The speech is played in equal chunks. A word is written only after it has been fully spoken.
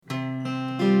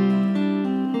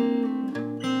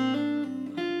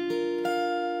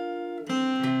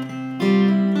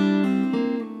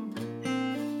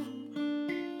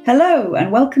Hello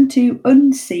and welcome to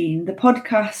Unseen, the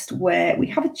podcast where we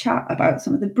have a chat about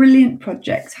some of the brilliant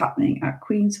projects happening at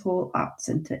Queen's Hall Arts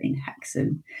Centre in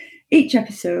Hexham. Each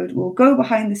episode will go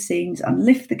behind the scenes and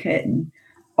lift the curtain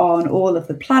on all of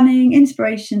the planning,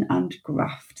 inspiration and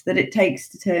graft that it takes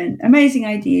to turn amazing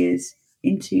ideas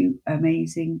into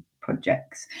amazing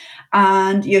projects.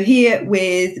 And you're here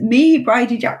with me,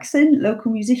 Bridie Jackson,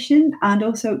 local musician, and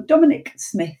also Dominic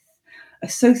Smith,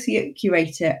 Associate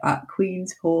Curator at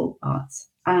Queen's Hall Arts.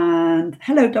 And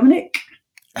hello, Dominic.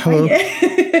 Hello.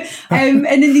 And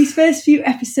in these first few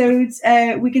episodes,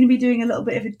 we're going to be doing a little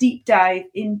bit of a deep dive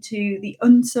into the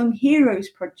Unsung Heroes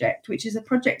Project, which is a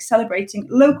project celebrating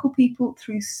local people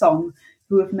through song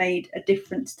who have made a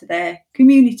difference to their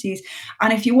communities.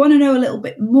 And if you want to know a little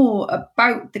bit more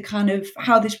about the kind of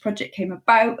how this project came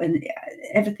about and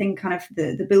everything, kind of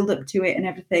the build up to it and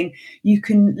everything, you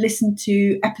can listen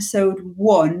to episode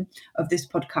 1 of this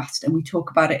podcast, and we talk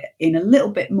about it in a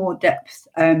little bit more depth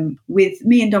with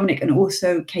me and Dominic, and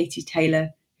also Katie Taylor,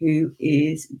 who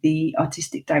is the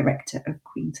artistic director of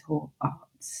Queen's Hall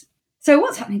Arts. So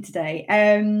what's happening today?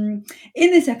 In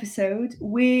this episode,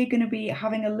 we're going to be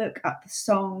having a look at the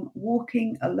song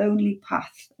Walking a Lonely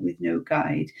Path with No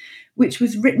Guide, which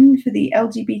was written for the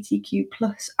LGBTQ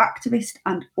plus activist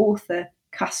and author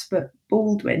Casper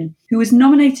Baldwin, who was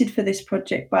nominated for this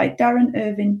project by Darren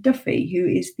Irvine-Duffy, who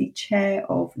is the chair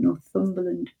of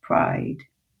Northumberland Pride.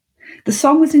 The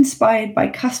song was inspired by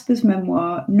Casper's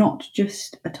memoir, Not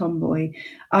Just a Tomboy,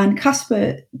 and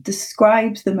Casper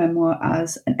describes the memoir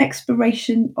as an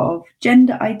exploration of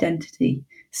gender identity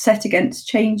set against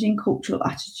changing cultural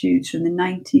attitudes from the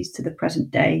 90s to the present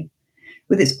day,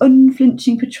 with its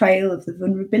unflinching portrayal of the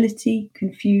vulnerability,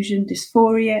 confusion,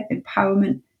 dysphoria,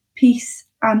 empowerment, peace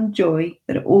and joy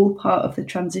that are all part of the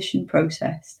transition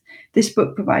process. This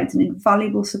book provides an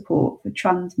invaluable support for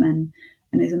trans men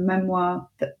and is a memoir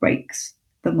that breaks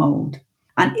the mould.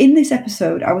 And in this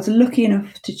episode, I was lucky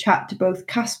enough to chat to both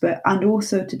Casper and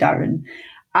also to Darren,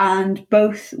 and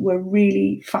both were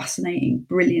really fascinating,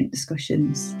 brilliant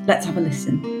discussions. Let's have a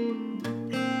listen.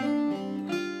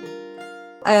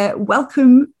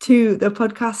 Welcome to the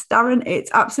podcast, Darren.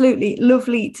 It's absolutely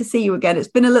lovely to see you again. It's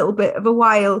been a little bit of a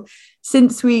while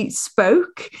since we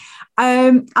spoke.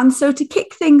 And so to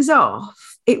kick things off,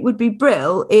 it would be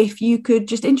brill if you could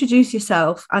just introduce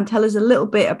yourself and tell us a little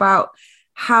bit about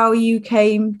how you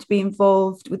came to be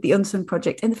involved with the Unsung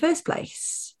Project in the first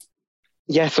place.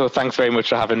 Yeah, so thanks very much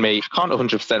for having me. I can't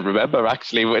 100% remember,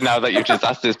 actually, now that you've just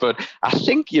asked this, but I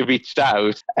think you reached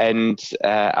out and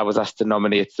I was asked to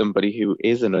nominate somebody who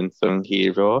is an unsung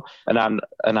hero. And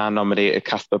I nominated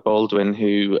Casper Baldwin,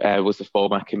 who was a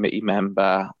former committee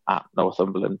member at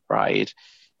Northumberland Pride.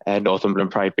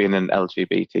 Northumberland Pride being an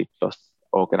LGBT plus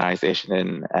organisation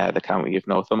in the county of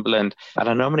Northumberland. And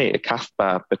I nominated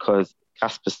Casper because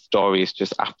Casper's story is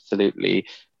just absolutely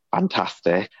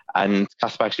fantastic. And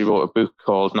Casper actually wrote a book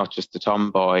called Not Just a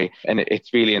Tomboy, and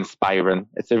it's really inspiring.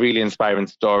 It's a really inspiring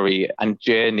story and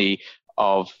journey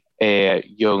of a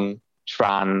young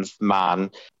trans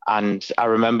man. And I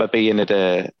remember being at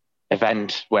a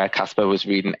event where Casper was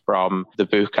reading from the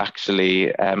book,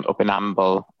 actually, up in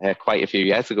Amble quite a few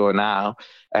years ago now.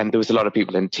 And there was a lot of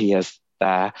people in tears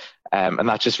there. And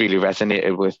that just really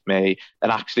resonated with me.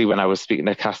 And actually, when I was speaking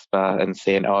to Casper and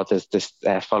saying, there's this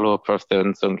follow-up of the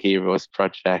Unsung Heroes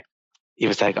Project, he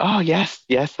was like, oh, yes,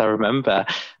 I remember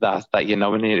that you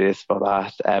nominated us for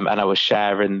that. And I was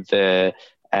sharing the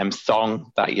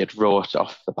song that you had wrote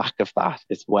off the back of that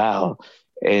as well.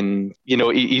 And, you know,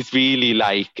 he's really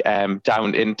like down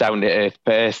to earth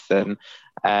person.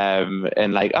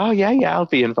 And like, I'll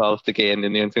be involved again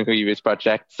in the Unsung Heroes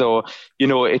Project. So, you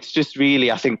know, it's just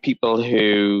really, I think people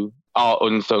who are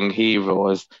unsung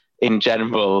heroes in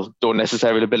general don't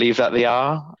necessarily believe that they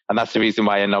are. And that's the reason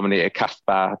why I nominated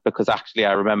Casper, because actually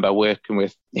I remember working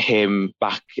with him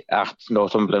back at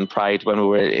Northumberland Pride when we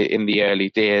were in the early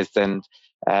days. And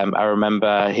I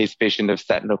remember his vision of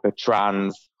setting up a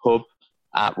trans hub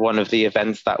at one of the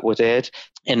events that we did.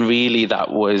 And really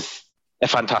that was a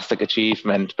fantastic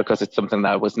achievement, because it's something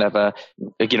that was never,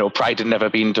 you know, Pride had never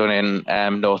been done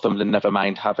in Northumberland, never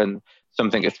mind having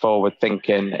something as forward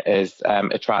thinking as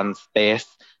a trans space.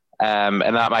 And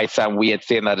that might sound weird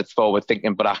saying that it's forward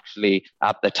thinking, but actually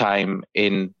at the time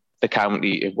in the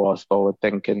county, it was forward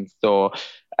thinking. So,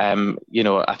 you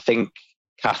know, I think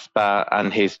Casper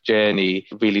and his journey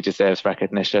really deserves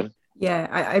recognition. Yeah,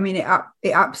 I mean,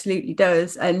 it absolutely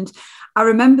does. And I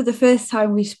remember the first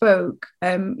time we spoke,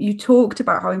 you talked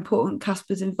about how important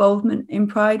Casper's involvement in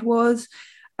Pride was.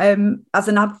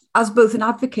 as both an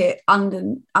advocate and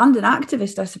an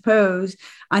activist, I suppose.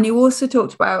 And you also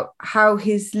talked about how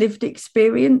his lived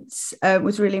experience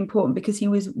was really important because he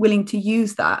was willing to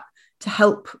use that to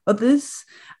help others.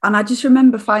 And I just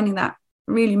remember finding that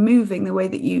really moving, the way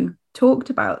that you talked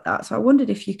about that. So I wondered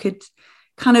if you could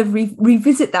kind of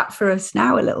revisit that for us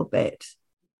now a little bit.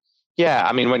 Yeah,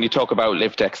 I mean, when you talk about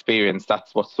lived experience,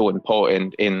 that's what's so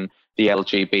important in the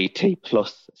LGBT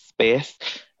plus space.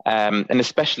 And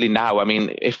especially now, I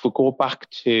mean, if we go back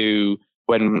to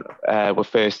when we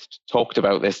first talked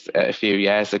about this a few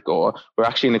years ago, we're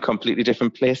actually in a completely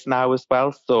different place now as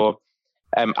well. So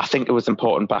I think it was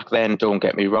important back then, don't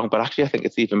get me wrong, but actually I think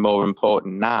it's even more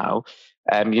important now.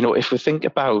 If we think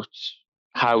about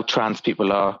how trans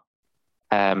people are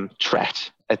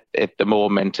threat at the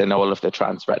moment and all of the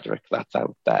trans rhetoric that's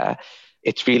out there,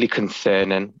 it's really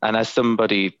concerning. And as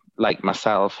somebody like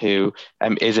myself who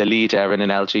is a leader in an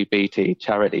LGBT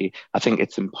charity, I think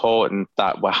it's important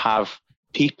that we have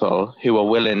people who are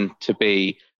willing to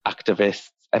be activists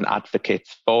and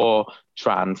advocates for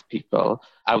trans people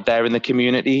out there in the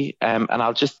community. And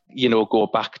I'll just, go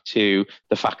back to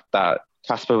the fact that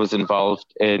Casper was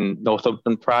involved in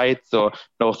Northumberland Pride. So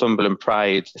Northumberland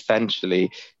Pride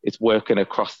essentially is working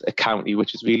across a county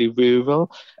which is really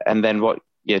rural. And then what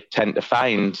you tend to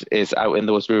find is out in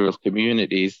those rural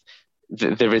communities,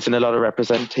 there isn't a lot of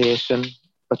representation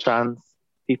for trans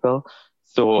people.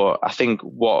 So I think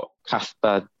what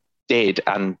Casper did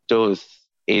and does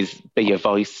is be a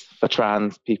voice for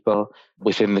trans people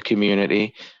within the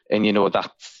community. And,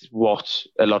 that's what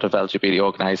a lot of LGBT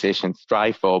organisations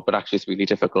strive for, but actually it's really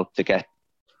difficult to get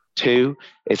to,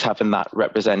 is having that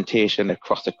representation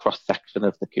across a cross-section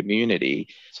of the community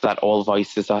so that all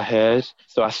voices are heard.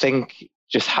 So I think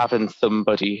just having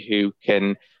somebody who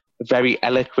can very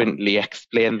eloquently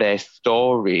explain their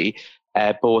story,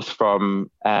 both from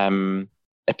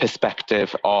a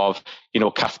perspective of,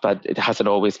 Casper hasn't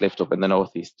always lived up in the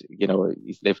Northeast,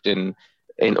 he's lived in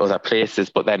other places,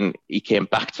 but then he came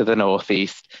back to the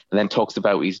Northeast and then talks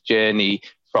about his journey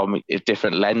from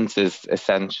different lenses,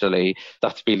 essentially.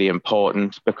 That's really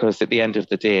important because at the end of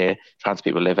the day, trans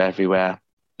people live everywhere.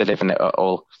 They live in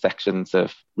all sections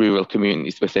of rural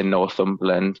communities within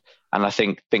Northumberland. And I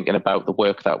think thinking about the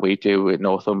work that we do with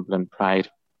Northumberland Pride,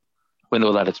 we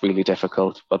know that it's really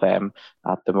difficult for them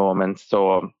at the moment.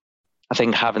 So I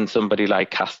think having somebody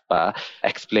like Casper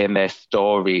explain their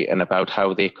story and about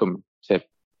how they come to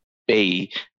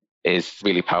be is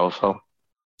really powerful.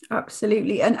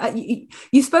 Absolutely. And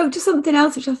you spoke to something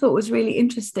else which I thought was really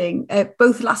interesting,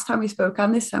 both last time we spoke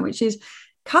and this time, which is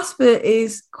Casper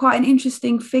is quite an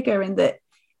interesting figure in that,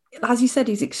 as you said,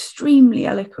 he's extremely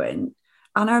eloquent.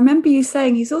 And I remember you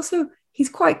saying he's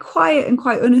quite quiet and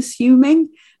quite unassuming,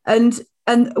 and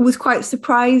was quite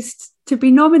surprised to be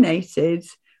nominated,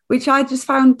 which I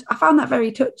found that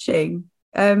very touching.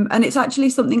 And it's actually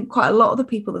something quite a lot of the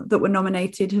people that were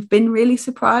nominated have been really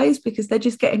surprised because they're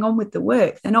just getting on with the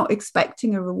work. They're not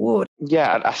expecting a reward.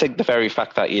 Yeah, I think the very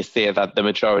fact that you say that the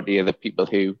majority of the people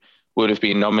who would have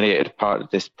been nominated part of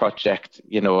this project,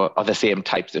 are the same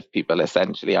types of people,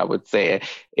 essentially, I would say,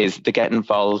 is they get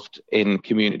involved in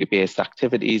community-based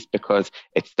activities because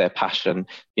it's their passion.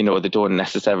 They don't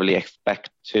necessarily expect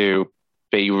to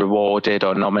be rewarded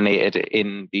or nominated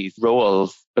in these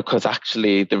roles because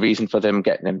actually the reason for them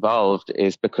getting involved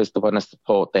is because they want to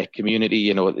support their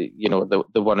community, they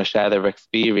want to share their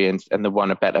experience and they want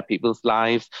to better people's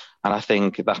lives. And I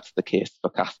think that's the case for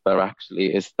Casper,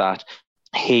 actually, is that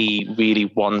he really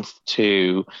wants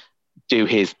to do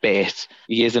his bit.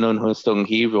 He is an unsung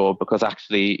hero because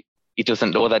actually he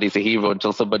doesn't know that he's a hero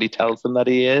until somebody tells him that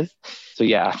he is. So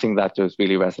yeah, I think that does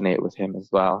really resonate with him as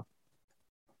well.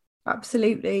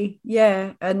 Absolutely.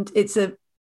 Yeah. And it's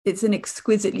an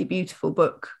exquisitely beautiful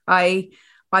book. I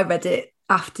read it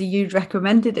after you'd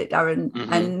recommended it, Darren.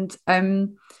 Mm-hmm.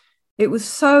 And it was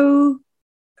so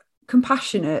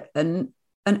compassionate and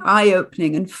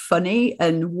eye-opening and funny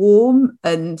and warm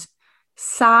and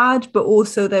sad, but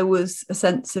also there was a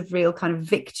sense of real kind of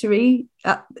victory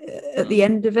at the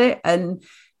end of it. And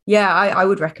yeah, I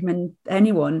would recommend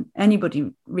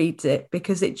anybody reads it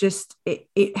because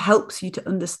it helps you to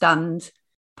understand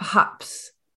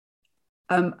perhaps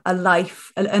a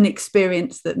life, an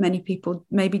experience that many people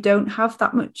maybe don't have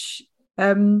that much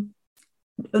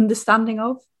understanding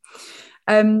of.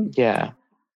 Yeah.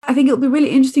 I think it'll be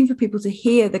really interesting for people to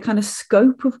hear the kind of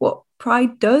scope of what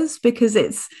Pride does because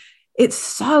it's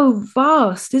so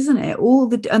vast, isn't it?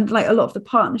 And like a lot of the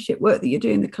partnership work that you're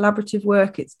doing, the collaborative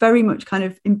work, it's very much kind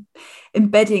of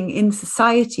embedding in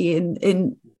society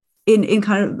in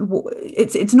kind of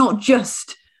it's not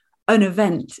just an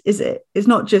event, is it? It's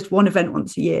not just one event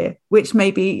once a year, which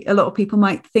maybe a lot of people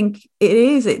might think it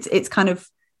is. It's kind of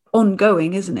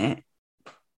ongoing, isn't it?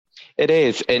 It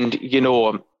is. And,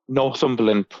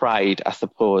 Northumberland Pride, I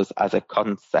suppose, as a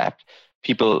concept,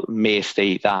 people may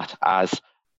see that as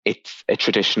it's a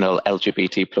traditional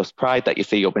LGBT plus pride that you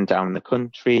see up and down the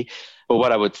country. But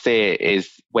what I would say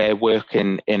is we're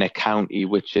working in a county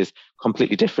which is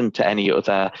completely different to any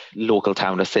other local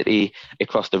town or city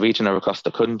across the region or across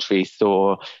the country.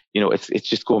 So, it's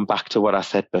just going back to what I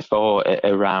said before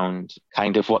around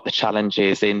kind of what the challenge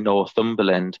is in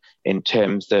Northumberland in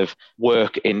terms of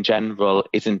work in general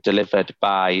isn't delivered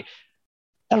by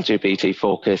LGBT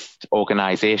focused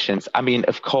organisations. I mean,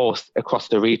 of course, across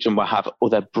the region, we have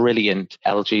other brilliant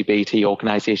LGBT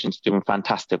organisations doing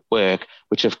fantastic work,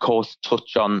 which of course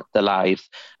touch on the lives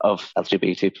of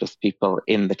LGBT plus people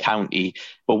in the county.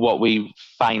 But what we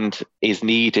find is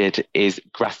needed is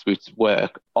grassroots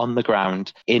work on the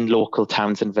ground in local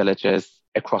towns and villages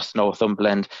across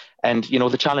Northumberland. And,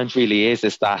 the challenge really is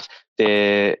that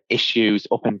the issues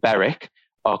up in Berwick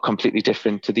are completely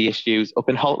different to the issues up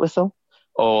in Haltwhistle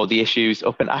or the issues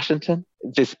up in Ashington.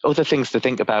 There's other things to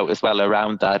think about as well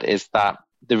around that, is that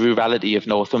the rurality of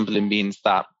Northumberland means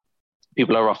that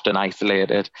people are often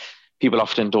isolated. People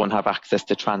often don't have access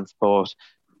to transport.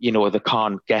 They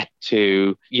can't get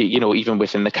to, even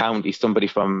within the county, somebody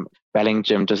from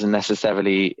Bellingham doesn't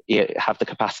necessarily have the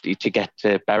capacity to get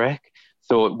to Berwick.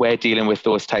 So we're dealing with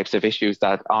those types of issues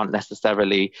that aren't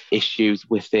necessarily issues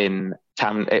within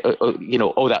town,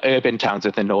 or the urban towns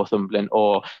within Northumberland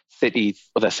or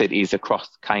other cities across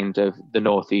kind of the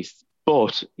northeast.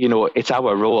 But, it's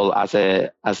our role as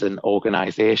an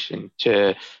organisation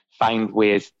to find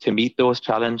ways to meet those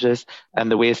challenges. And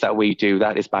the ways that we do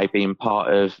that is by being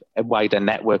part of wider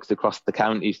networks across the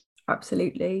counties.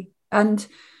 Absolutely. And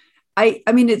I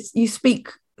mean, you speak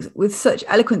with such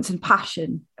eloquence and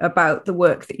passion about the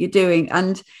work that you're doing.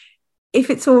 And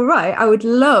if it's all right, I would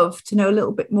love to know a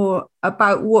little bit more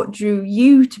about what drew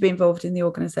you to be involved in the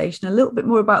organisation, a little bit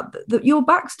more about your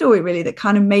backstory, really, that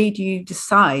kind of made you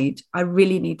decide, I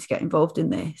really need to get involved in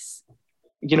this.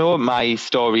 My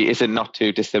story isn't not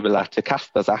too dissimilar to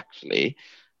Casper's, actually,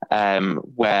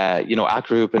 where, I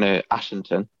grew up in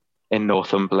Ashington in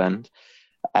Northumberland.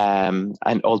 And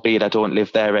albeit I don't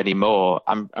live there anymore,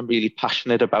 I'm really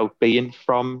passionate about being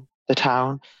from the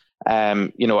town.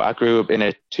 I grew up in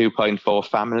a 2.4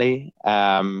 family.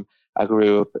 I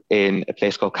grew up in a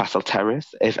place called Castle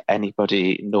Terrace, if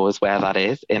anybody knows where that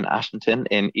is, in Ashington,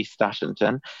 in East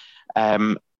Ashington.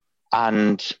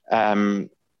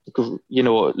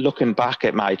 Looking back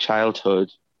at my childhood,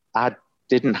 I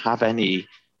didn't have any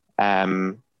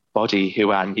body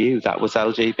who I knew that was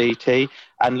LGBT.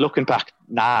 And looking back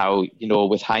now,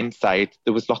 with hindsight,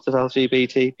 there was lots of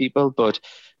LGBT people, but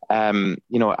I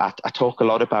talk a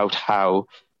lot about how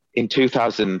in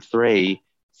 2003,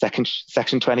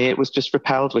 Section 28 was just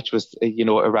repealed, which was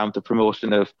around the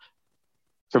promotion of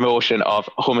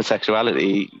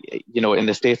homosexuality, in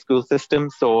the state school system.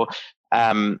 So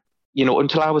until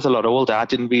I was a lot older, I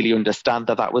didn't really understand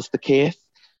that was the case.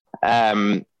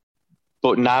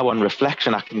 But now on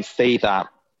reflection, I can see that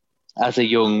as a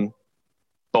young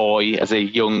boy, as a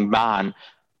young man,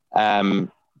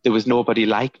 there was nobody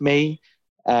like me.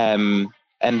 And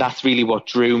that's really what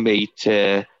drew me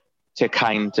to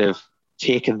kind of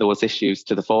taking those issues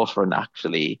to the forefront,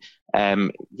 actually,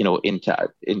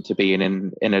 into being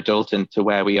an adult and to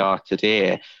where we are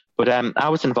today. But I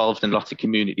was involved in lots of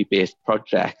community-based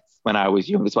projects when I was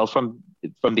young as well, from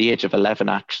the age of 11,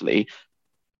 actually.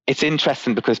 It's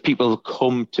interesting because people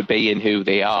come to be in who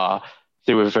they are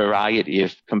through a variety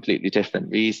of completely different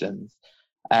reasons.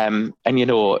 And,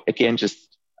 again,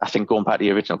 just I think going back to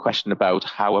the original question about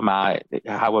how am I,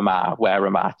 where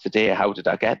am I today? How did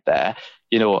I get there?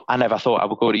 I never thought I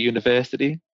would go to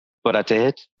university, but I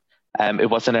did. It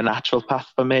wasn't a natural path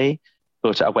for me,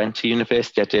 but I went to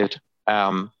university. I did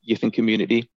youth and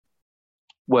community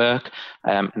work,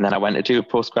 and then I went to do a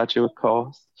postgraduate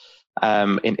course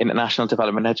in international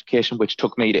development education, which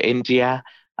took me to India.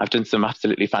 I've done some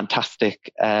absolutely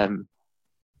fantastic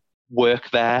work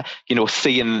there,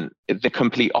 seeing the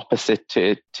complete opposite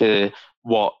to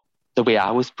what the way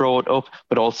I was brought up,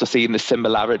 but also seeing the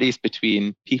similarities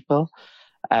between people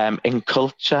in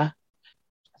culture.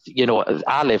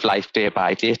 I live life day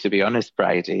by day, to be honest,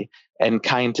 Bridie, and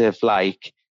kind of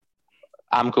like,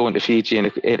 I'm going to Fiji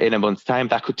in a month's time.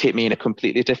 That could take me in a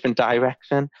completely different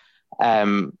direction.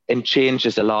 And change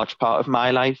is a large part of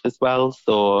my life as well.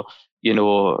 So,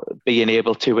 being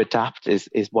able to adapt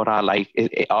is what I like,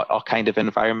 are kind of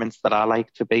environments that I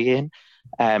like to be in.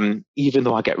 Even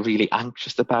though I get really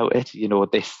anxious about it,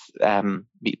 this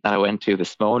meeting that I went to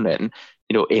this morning,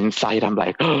 inside I'm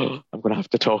like, oh, I'm going to have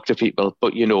to talk to people.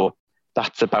 But,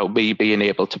 that's about me being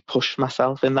able to push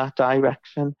myself in that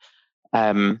direction.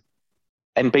 And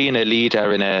being a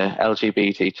leader in a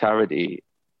LGBT charity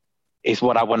is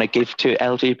what I want to give to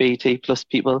LGBT plus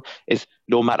people, is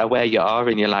no matter where you are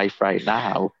in your life right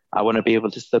now, I want to be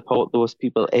able to support those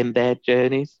people in their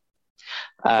journeys.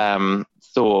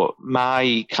 So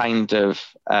my kind of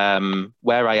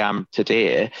where I am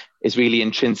today is really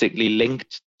intrinsically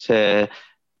linked to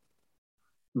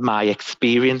my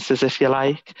experiences, if you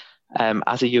like,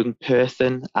 as a young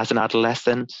person, as an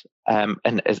adolescent,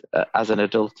 and as an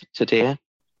adult today.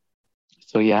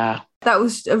 So, yeah. That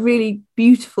was a really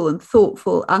beautiful and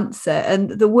thoughtful answer. And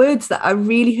the words that I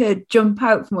really heard jump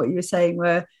out from what you were saying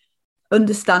were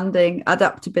understanding,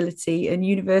 adaptability, and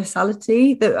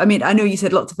universality. I mean, I know you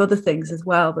said lots of other things as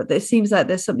well, but it seems like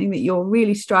there's something that you're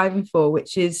really striving for,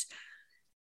 which is,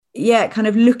 kind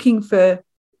of looking for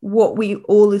what we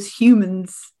all as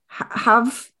humans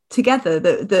have together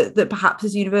that perhaps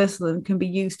is universal and can be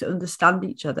used to understand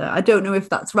each other. I don't know if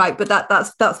that's right, but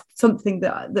that's something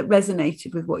that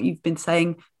resonated with what you've been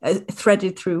saying,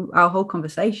 threaded through our whole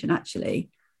conversation, actually.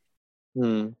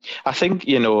 I think,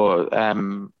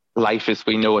 life as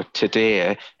we know it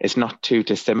today is not too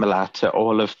dissimilar to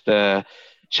all of the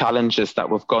challenges that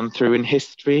we've gone through in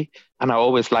history. And I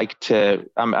always like to,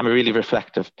 I'm a really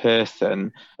reflective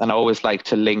person, and I always like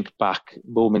to link back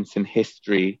moments in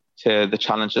history to the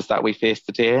challenges that we face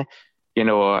today.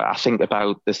 I think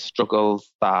about the struggles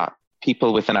that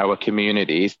people within our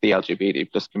communities, the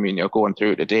LGBT plus community, are going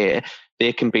through today.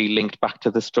 They can be linked back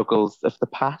to the struggles of the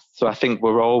past. So I think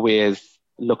we're always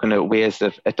looking at ways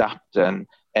of adapting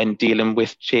and dealing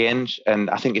with change. And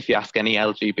I think if you ask any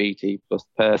LGBT plus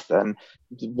person,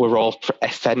 we're all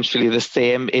essentially the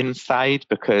same inside,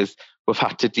 because we've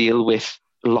had to deal with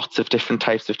lots of different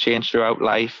types of change throughout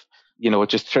life.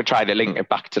 Just to try to link it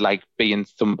back to like being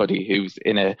somebody who's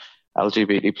in a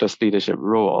LGBT plus leadership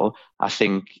role, I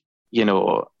think,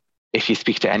 if you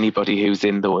speak to anybody who's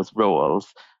in those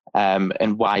roles,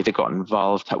 and why they got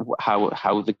involved,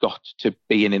 how they got to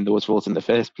being in those roles in the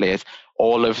first place,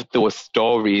 all of those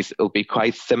stories will be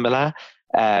quite similar.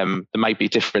 There might be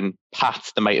different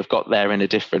paths, they might have got there in a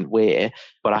different way,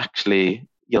 but actually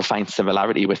you'll find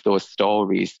similarity with those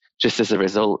stories just as a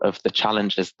result of the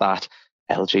challenges that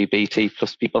LGBT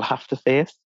plus people have to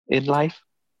face in life.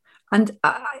 And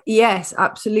yes,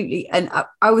 absolutely. And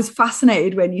I was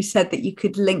fascinated when you said that you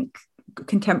could link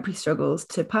contemporary struggles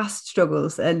to past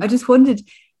struggles. And I just wondered,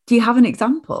 do you have an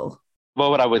example? Well,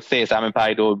 what I would say is I'm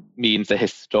by no means a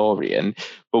historian,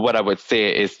 but what I would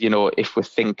say is, if we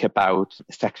think about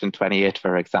Section 28,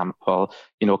 for example,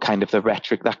 kind of the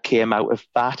rhetoric that came out of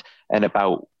that and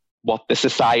about what the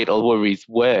societal worries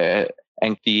were,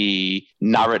 and the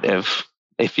narrative,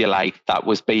 if you like, that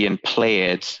was being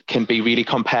played can be really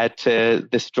compared to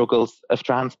the struggles of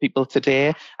trans people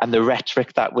today, and the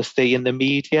rhetoric that we see in the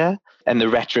media and the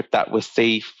rhetoric that we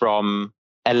see from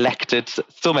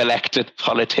some elected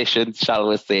politicians, shall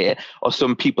we say, or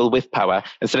some people with power.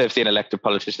 Instead of saying elected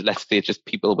politicians, let's say just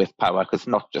people with power, because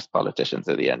not just politicians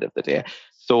at the end of the day.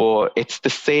 So it's the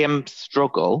same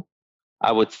struggle,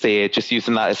 I would say, just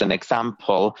using that as an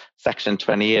example, Section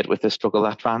 28 with the struggle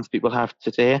that trans people have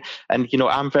today. And,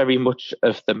 I'm very much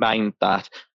of the mind that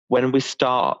when we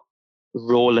start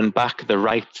rolling back the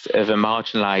rights of a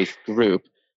marginalised group,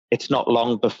 it's not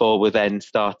long before we then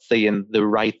start seeing the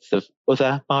rights of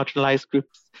other marginalised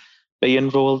groups being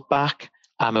rolled back.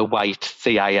 I'm a white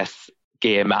cis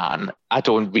gay man. I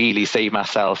don't really see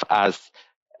myself as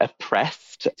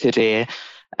oppressed today,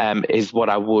 is what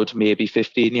I would maybe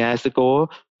 15 years ago.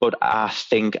 But I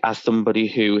think as somebody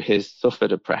who has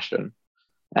suffered oppression,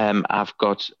 I've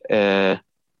got an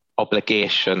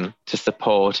obligation to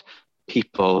support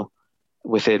people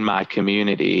within my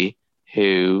community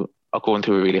who are going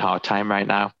through a really hard time right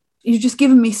now. You've just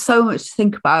given me so much to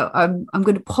think about. I'm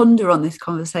going to ponder on this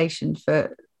conversation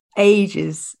for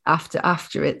ages after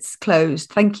it's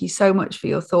closed. Thank you so much for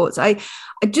your thoughts.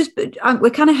 We're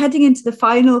kind of heading into the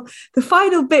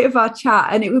final bit of our chat,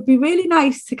 and it would be really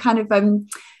nice to kind of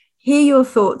hear your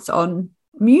thoughts on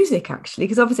music, actually,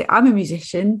 because obviously I'm a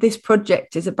musician. This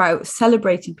project is about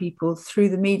celebrating people through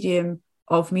the medium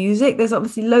of music. There's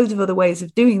obviously loads of other ways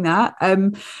of doing that,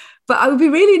 but I would be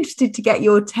really interested to get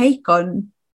your take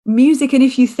on music, and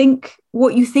if you think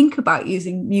what you think about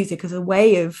using music as a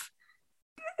way of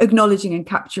acknowledging and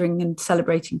capturing and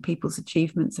celebrating people's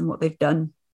achievements and what they've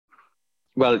done.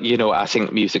 Well, I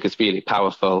think music is really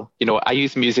powerful. I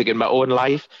use music in my own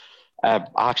life. I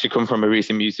actually come from a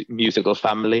really musical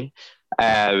family.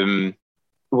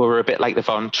 We were a bit like the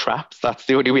Von Trapps. That's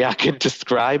the only way I can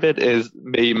describe it. Is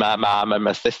me, my mum, and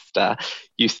my sister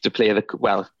used to play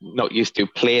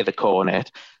play the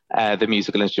cornet, the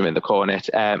musical instrument, the cornet.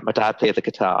 My dad played the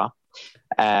guitar,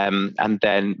 and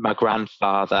then my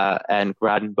grandfather and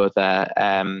grandmother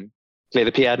play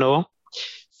the piano.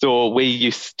 So we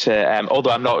used to, although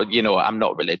I'm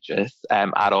not religious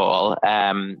at all.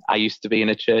 I used to be in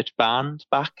a church band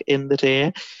back in the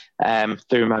day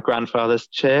through my grandfather's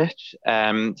church.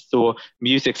 So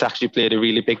music's actually played a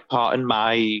really big part in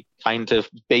my kind of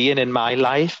being in my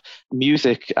life.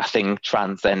 Music, I think,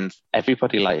 transcends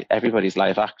everybody's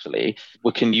life, actually.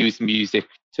 We can use music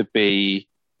to be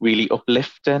really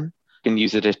uplifting. Can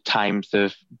use it at times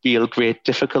of real great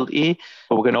difficulty,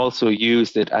 but we can also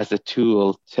use it as a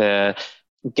tool to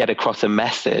get across a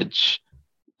message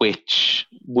which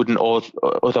wouldn't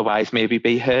otherwise maybe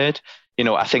be heard.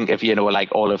 I think of, like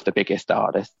all of the biggest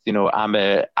artists, I'm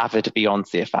an avid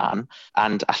Beyonce fan,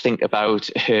 and I think about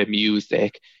her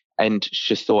music, and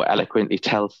she so eloquently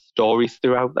tells stories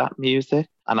throughout that music.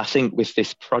 And I think with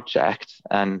this project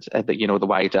and, the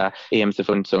wider aims of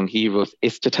Unsung Heroes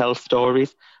is to tell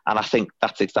stories. And I think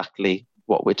that's exactly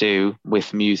what we do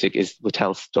with music, is we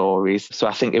tell stories. So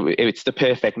I think it's the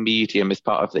perfect medium as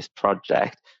part of this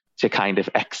project to kind of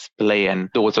explain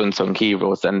those unsung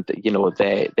heroes and,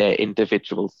 their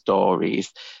individual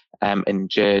stories and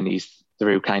journeys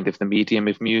through kind of the medium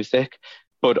of music.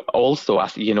 But also, I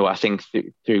think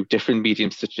through different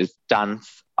mediums such as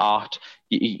dance, art,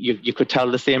 you could tell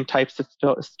the same types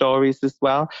of stories as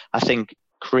well. I think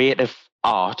creative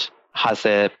art has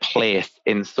a place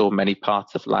in so many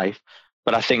parts of life.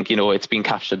 But I think, it's been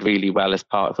captured really well as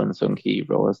part of Unsung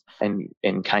Heroes, and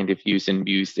kind of using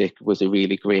music was a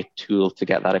really great tool to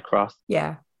get that across.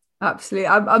 Yeah. Absolutely.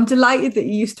 I'm delighted that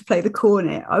you used to play the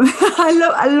cornet. I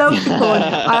love the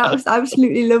cornet. I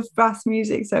absolutely love brass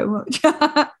music so much.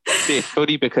 It's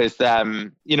funny because,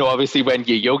 obviously when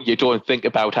you're young, you don't think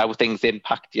about how things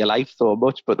impact your life so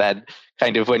much. But then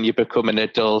kind of when you become an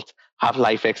adult, have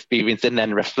life experience and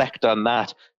then reflect on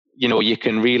that, you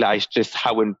can realize just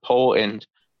how important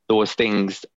those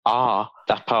things are,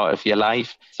 that part of your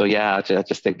life. So yeah, I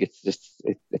just think it's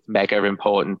mega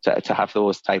important to have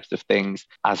those types of things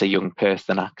as a young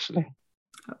person, actually.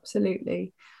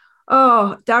 Absolutely.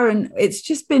 Oh, Darren, it's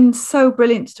just been so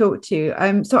brilliant to talk to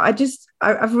you. So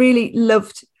I've really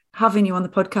loved having you on the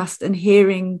podcast and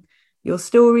hearing your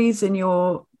stories and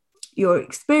your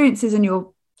experiences and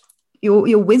your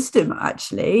wisdom,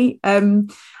 actually.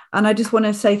 And I just want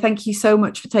to say thank you so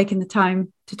much for taking the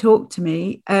time to talk to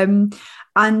me.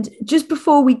 And just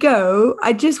before we go,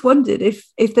 I just wondered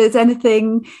if there's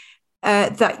anything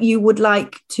that you would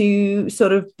like to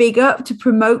sort of big up, to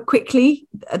promote quickly,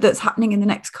 that's happening in the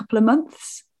next couple of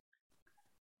months.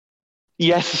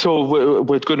 Yes, so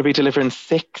we're going to be delivering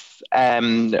 6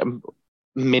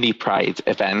 mini Pride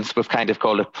events. We've kind of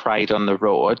called it Pride on the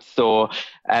Road. So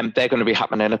they're going to be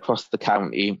happening across the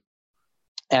county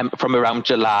from around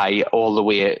July all the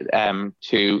way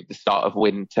to the start of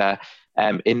winter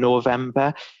in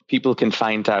November. People can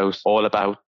find out all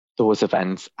about those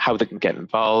events, how they can get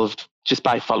involved, just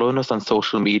by following us on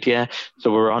social media.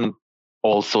 So we're on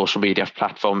all social media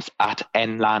platforms at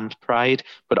Nland Pride,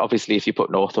 but obviously if you put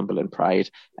Northumberland Pride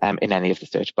in any of the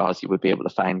search bars, you would be able to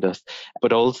find us.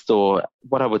 But also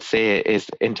what I would say is,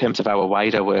 in terms of our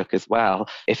wider work as well,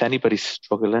 if anybody's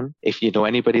struggling, if you know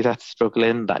anybody that's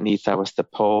struggling, that needs our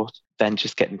support, then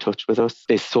just get in touch with us.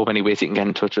 There's so many ways you can get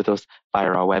in touch with us via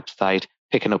our website,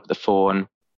 picking up the phone,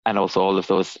 and also all of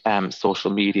those social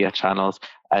media channels.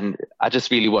 And I just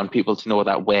really want people to know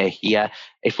that we're here.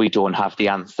 If we don't have the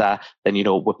answer, then,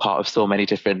 we're part of so many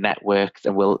different networks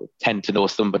and we'll tend to know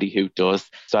somebody who does.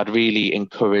 So I'd really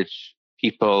encourage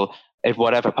people, if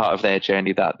whatever part of their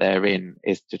journey that they're in,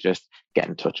 is to just get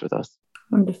in touch with us.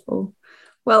 Wonderful.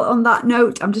 Well, on that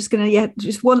note, I'm just going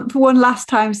to, for one last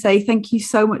time, say thank you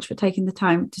so much for taking the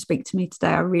time to speak to me today.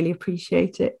 I really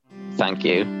appreciate it. Thank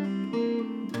you.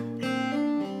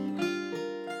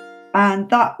 And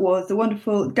that was the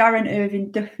wonderful Darren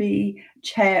Irvine-Duffy,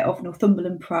 Chair of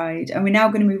Northumberland Pride. And we're now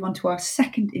going to move on to our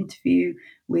second interview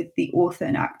with the author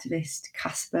and activist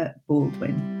Casper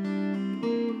Baldwin.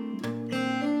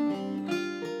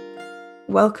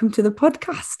 Welcome to the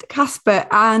podcast, Casper.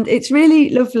 And it's really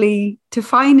lovely to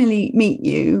finally meet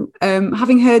you,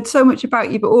 having heard so much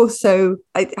about you, but also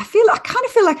I kind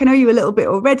of feel like I know you a little bit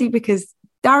already, because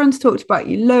Darren's talked about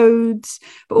you loads,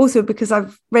 but also because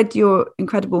I've read your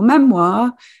incredible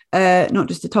memoir, Not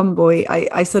Just a Tomboy,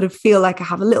 I sort of feel like I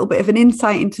have a little bit of an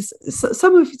insight into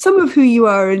some of who you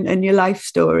are and your life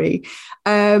story.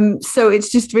 So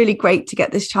it's just really great to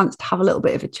get this chance to have a little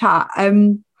bit of a chat.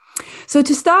 So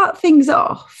to start things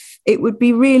off, it would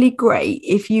be really great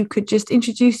if you could just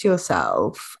introduce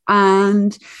yourself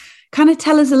and kind of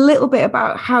tell us a little bit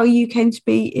about how you came to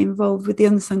be involved with the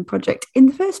Unsung Project in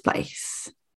the first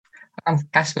place. I'm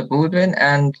Casper Baldwin,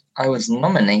 and I was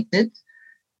nominated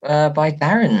by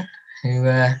Darren, who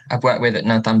I've worked with at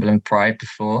Northumberland Pride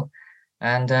before.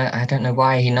 And I don't know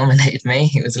why he nominated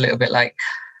me. It was a little bit like,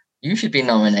 you should be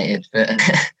nominated. But,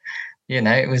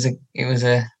 it was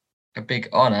a big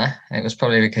honour. It was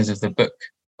probably because of the book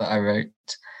that I wrote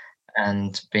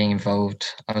and being involved.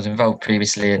 I was involved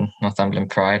previously in Northumberland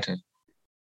Pride. I've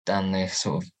done the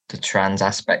sort of the trans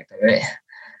aspect of it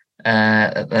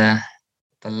at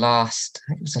the last, I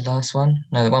think it was the last one.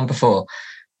 No, the one before,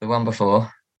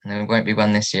 and there won't be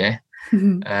one this year.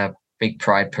 Big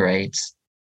Pride parades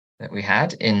that we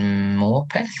had in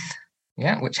Morpeth,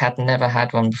 which had never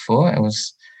had one before. It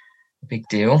was a big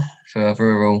deal for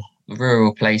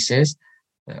rural places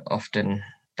that often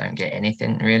don't get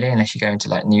anything really unless you go into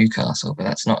like Newcastle, but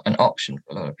that's not an option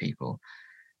for a lot of people.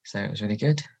 So it was really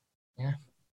good. Yeah.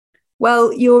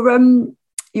 Well,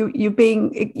 you're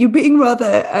being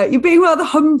rather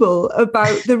humble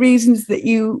about the reasons that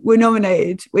you were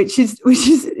nominated, which is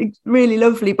really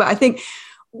lovely. But I think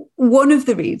one of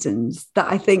the reasons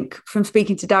that I think from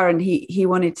speaking to Darren, he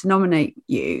wanted to nominate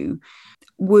you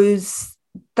was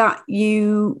that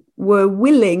you were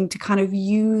willing to kind of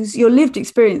use your lived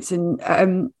experience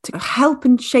and to help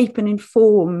and shape and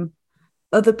inform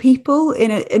other people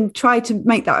and try to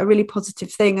make that a really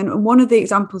positive thing. And one of the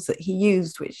examples that he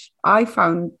used, which I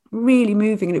found really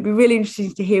moving, and it'd be really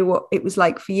interesting to hear what it was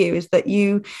like for you, is that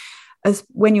you, as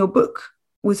when your book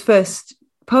was first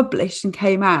published and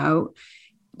came out,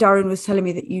 Darren was telling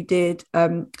me that you did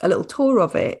a little tour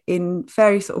of it in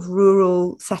very sort of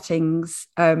rural settings,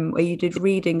 where you did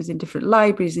readings in different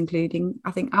libraries, including,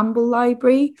 I think, Amble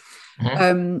Library.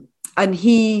 Mm-hmm. And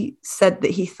he said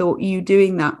that he thought you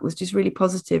doing that was just really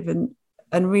positive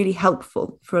and really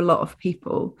helpful for a lot of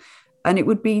people. And it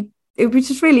would be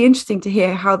just really interesting to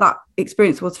hear how that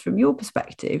experience was from your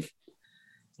perspective.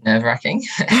 Nerve-wracking.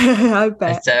 I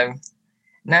bet. But,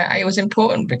 no, it was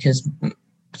important because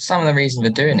some of the reason for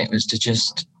doing it was to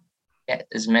just get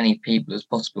as many people as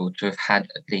possible to have had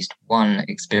at least one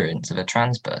experience of a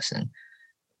trans person.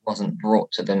 It wasn't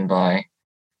brought to them by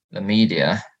the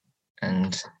media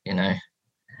and,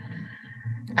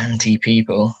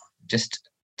 anti-people, just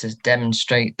to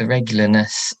demonstrate the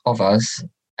regularness of us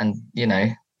and,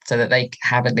 so that they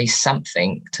have at least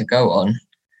something to go on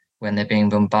when they're being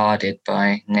bombarded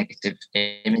by negative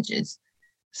images.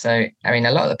 So, I mean,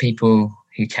 a lot of the people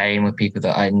who came were people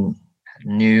that I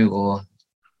knew or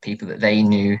people that they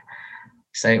knew.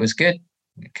 So it was good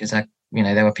because there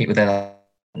were people that I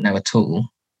didn't know at all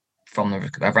from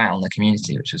around the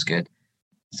community, which was good.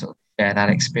 Sort of share that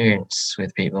experience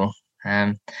with people.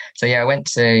 I went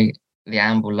to the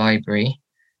Amble Library,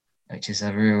 which is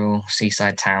a rural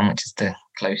seaside town, which is the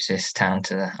closest town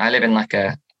to I live in like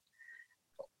a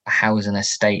housing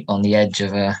estate on the edge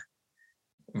of a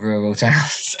rural town.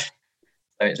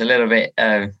 So it's a little bit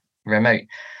remote.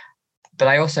 But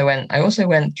I also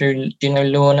went through, do you know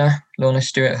Lorna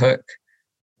Stewart Hook?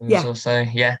 Yeah. Also,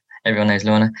 yeah, everyone knows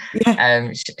Lorna.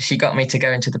 Yeah. She got me to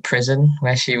go into the prison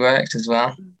where she worked as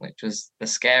well, which was the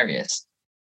scariest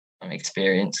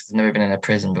experience. I've never been in a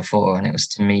prison before, and it was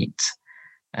to meet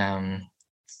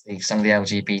some of the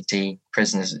LGBT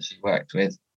prisoners that she worked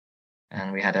with.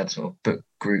 And we had a sort of book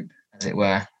group, as it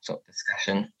were, sort of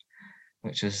discussion,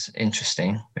 which was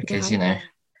interesting because, you're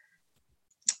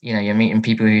meeting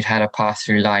people who'd had a path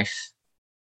through life,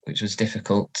 which was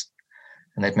difficult,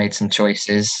 and they'd made some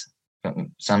choices, but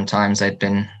sometimes they'd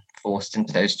been forced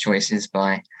into those choices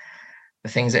by the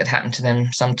things that had happened to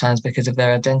them, sometimes because of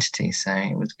their identity. So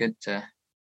it was good to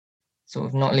sort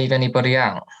of not leave anybody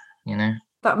out,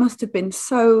 That must have been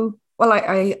so, well,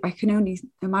 I can only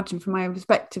imagine from my own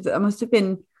perspective that must have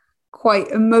been quite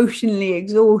emotionally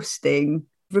exhausting,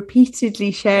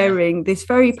 repeatedly sharing this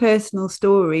very personal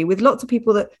story with lots of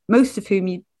people that most of whom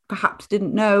you perhaps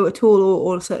didn't know at all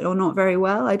or not very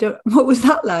well. What was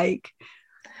that like?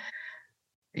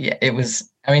 Yeah, it was,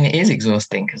 it is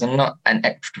exhausting because I'm not an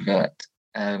extrovert.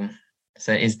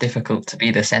 So it is difficult to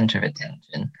be the center of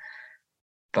attention,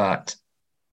 but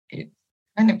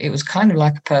it was kind of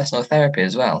like a personal therapy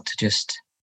as well, to just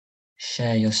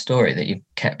share your story that you've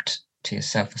kept to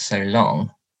yourself for so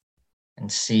long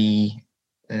and see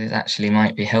that it actually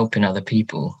might be helping other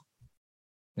people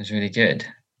was really good.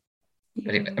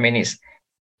 But it's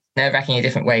nerve-wracking in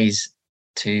different ways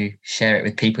to share it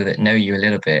with people that know you a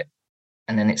little bit,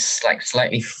 and then it's like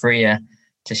slightly freer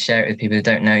to share it with people who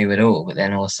don't know you at all, but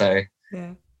then also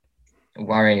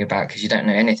worry about, because you don't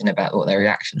know anything about what their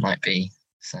reaction might be.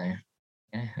 So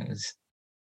it was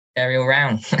scary all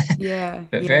round.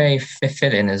 But very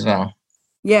fulfilling as well.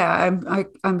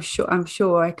 I'm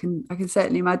sure I can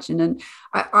certainly imagine. And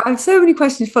I have so many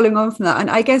questions following on from that, and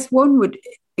I guess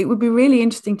it would be really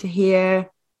interesting to hear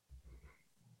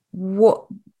what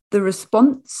the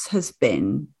response has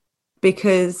been,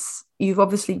 because you've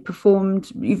obviously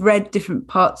you've read different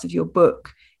parts of your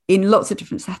book in lots of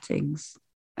different settings,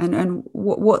 and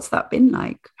what's that been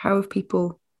like? How have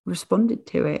people responded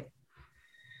to it?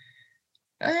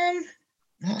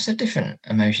 Lots of different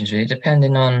emotions, really,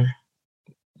 depending on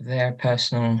their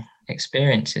personal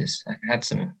experiences. I had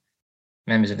some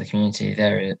members of the community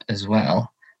there as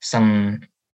well, some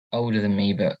older than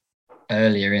me but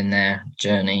earlier in their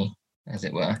journey, as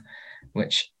it were,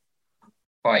 which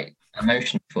quite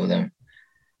emotional for them.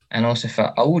 And also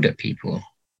for older people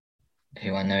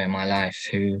who I know in my life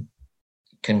who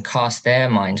can cast their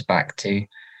minds back to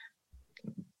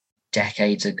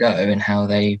decades ago and how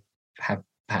they have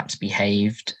perhaps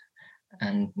behaved,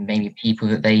 and maybe people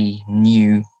that they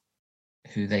knew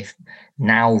who they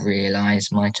now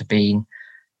realise might have been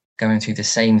going through the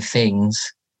same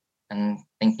things, and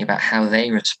thinking about how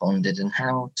they responded and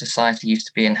how society used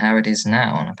to be and how it is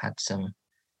now. And I've had some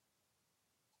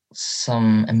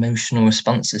emotional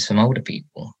responses from older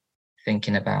people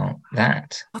thinking about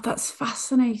that. Oh, that's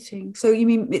fascinating. So you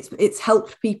mean it's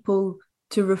helped people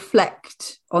to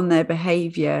reflect on their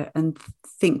behaviour and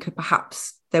think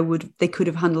perhaps they could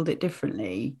have handled it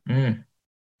differently?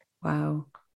 Wow.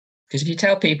 Because if you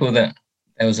tell people that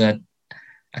there was a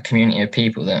community of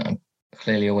people that have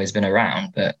clearly always been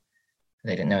around, but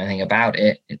they didn't know anything about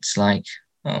it, it's like,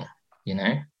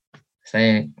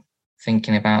 they're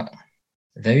thinking about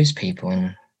those people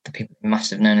and the people they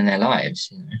must have known in their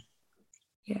lives.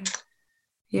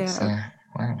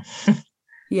 Wow.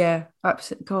 Yeah,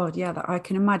 absolutely. God, that I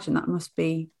can imagine that must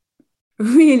be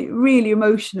really, really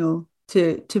emotional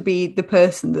to be the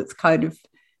person that's kind of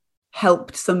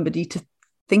helped somebody to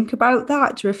think about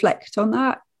that, to reflect on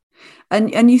that.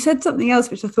 And you said something else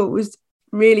which I thought was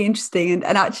really interesting,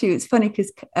 and actually it's funny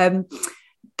because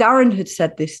Darren had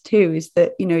said this too, is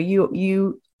that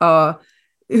you are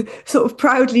sort of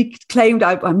proudly claimed,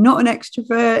 I'm not an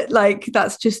extrovert, like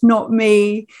that's just not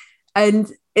me. And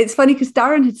it's funny because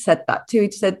Darren had said that too.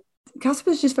 He said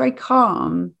Casper's just very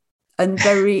calm and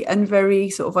very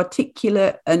sort of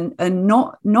articulate and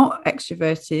not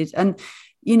extroverted, and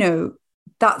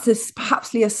that's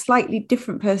perhaps a slightly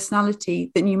different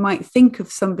personality than you might think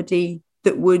of somebody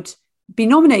that would be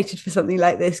nominated for something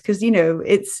like this, because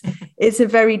it's a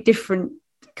very different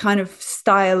kind of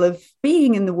style of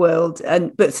being in the world,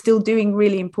 but still doing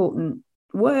really important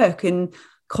work and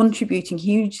contributing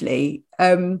hugely.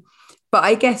 But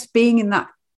I guess being in that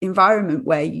environment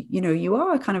where you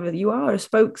are a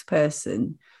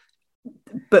spokesperson,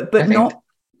 but not.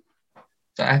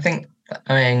 So I think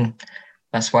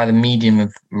that's why the medium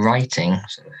of writing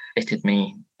sort of fitted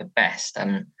me the best.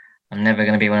 I'm never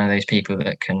going to be one of those people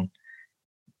that can,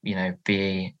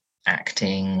 be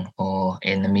acting or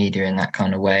in the media in that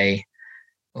kind of way,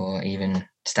 or even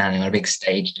standing on a big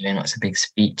stage doing lots of big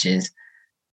speeches.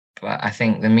 But I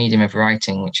think the medium of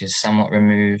writing, which is somewhat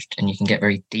removed and you can get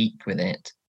very deep with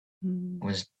it,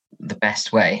 was the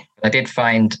best way. I did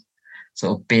find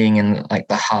sort of being in like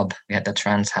the hub, we had the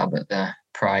trans hub at the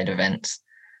Pride events,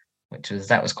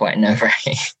 that was quite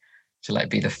nerve-wracking to like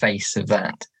be the face of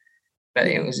that. But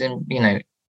it was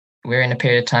we're in a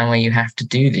period of time where you have to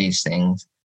do these things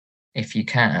if you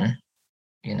can.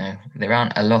 There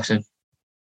aren't a lot of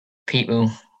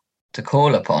people to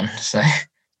call upon, so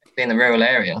in the rural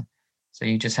area, so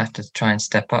you just have to try and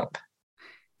step up,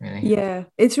 really. Yeah,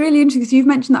 it's really interesting because you've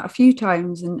mentioned that a few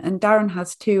times, and Darren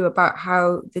has too, about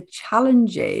how the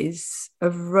challenges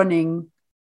of running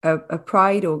a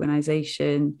Pride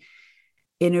organisation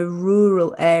in a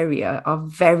rural area are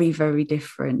very, very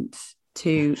different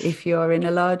to if you're in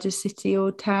a larger city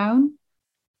or town.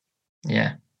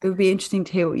 Yeah. It would be interesting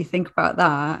to hear what you think about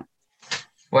that.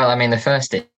 Well, the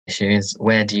first issue is,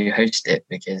 where do you host it?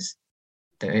 Because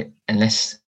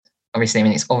unless, obviously,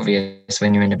 it's obvious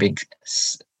when you're in a big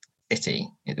city,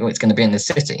 it's going to be in the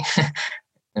city. It's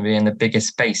going to be in the biggest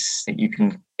space that you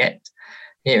can get.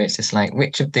 Here, it's just like,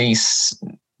 which of these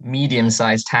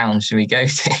medium-sized towns should we go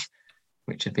to?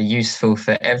 Which would be useful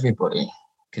for everybody,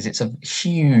 because it's a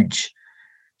huge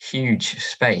huge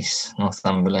space,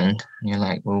 Northumberland. And you're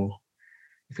like, well,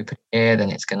 if we put it here,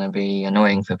 then it's going to be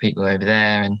annoying for people over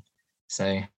there. And so,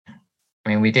 I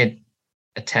mean, we did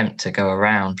attempt to go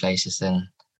around places and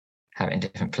have it in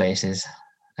different places.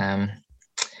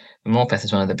 Morpeth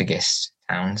is one of the biggest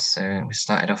towns, so we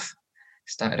started off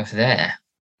there.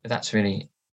 But that was really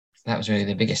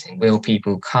the biggest thing. Will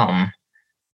people come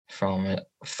from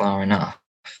far enough,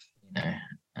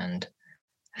 and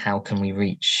how can we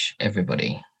reach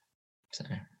everybody? So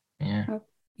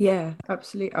yeah,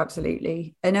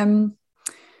 absolutely. And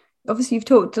obviously you've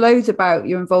talked loads about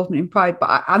your involvement in Pride,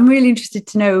 but I'm really interested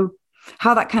to know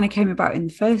how that kind of came about in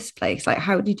the first place. Like,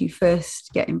 how did you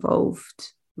first get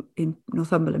involved in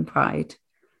Northumberland Pride?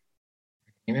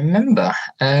 You remember?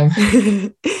 How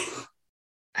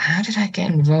did I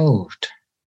get involved?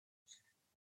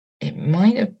 It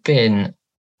might have been,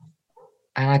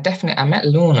 and I met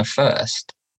Lorna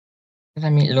first. Did I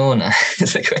meet Lorna?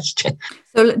 Is the question.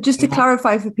 So just to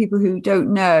clarify for people who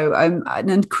don't know,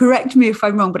 and correct me if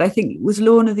I'm wrong, but I think was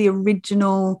Lorna the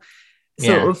original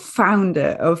sort of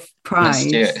founder of Pride?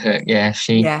 Stuart Hook,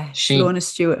 Lorna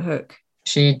Stuart Hook.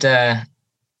 She'd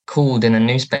called in a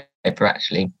newspaper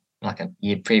actually, like a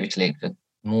year previously, for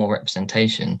more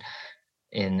representation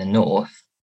in the north,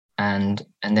 and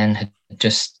then had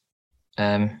just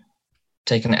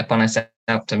taken it upon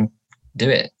herself to do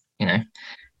it,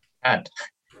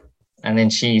 and then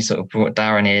she sort of brought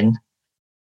Darren in,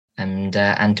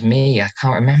 and me. I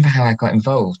can't remember how I got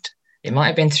involved. It might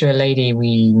have been through a lady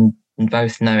we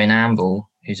both know in Amble,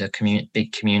 who's a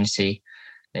big community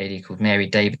lady called Mary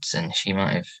Davidson. She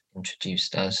might have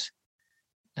introduced us.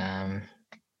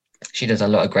 She does a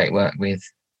lot of great work with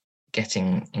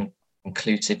getting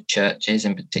inclusive churches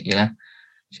in particular.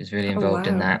 She's really involved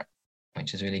in that,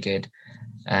 which is really good.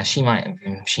 She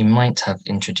might have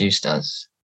introduced us.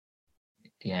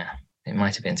 Yeah, it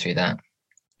might have been through that.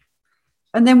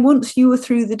 And then once you were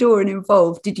through the door and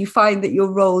involved, did you find that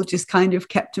your role just kind of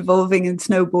kept evolving and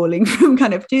snowballing from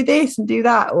kind of do this and do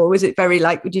that? Or was it very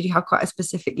did you have quite a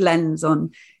specific lens on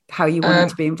how you wanted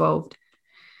to be involved?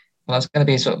 Well, I was going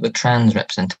to be sort of the trans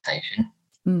representation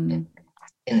in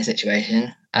the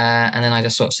situation. And then I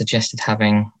just sort of suggested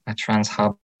having a trans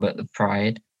hub at the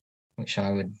Pride, which I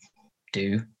would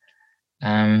do.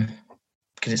 Because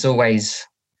it's always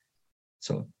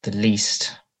sort of the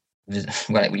least,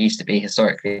 well, it used to be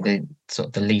historically the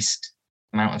least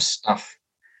amount of stuff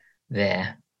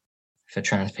there for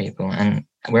trans people. And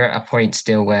we're at a point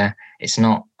still where it's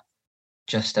not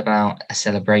just about a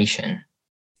celebration,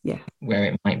 where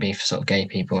it might be for sort of gay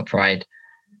people at Pride.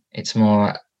 It's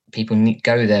more people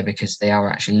go there because they are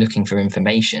actually looking for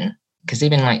information. Because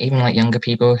even like younger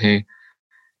people who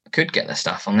could get the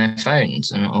stuff on their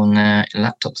phones and on their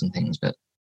laptops and things, but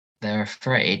they're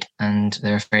afraid, and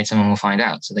they're afraid someone will find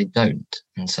out, so they don't.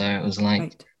 And so it was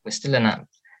like, we're still in that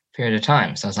period of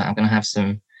time. So I was like, I'm going to have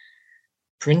some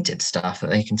printed stuff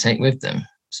that they can take with them.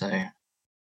 So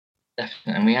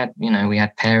definitely, and we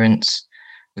had parents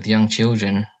with young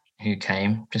children who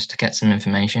came just to get some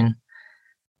information.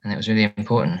 And it was really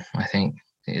important. I think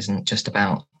it isn't just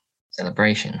about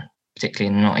celebration,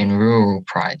 particularly not in rural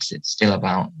prides. It's still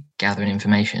about gathering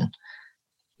information.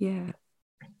 Yeah,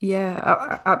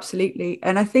 absolutely.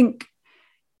 And I think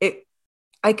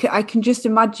I can just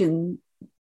imagine,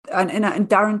 and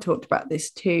Darren talked about this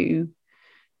too,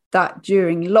 that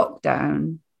during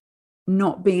lockdown,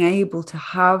 not being able to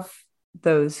have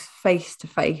those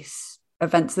face-to-face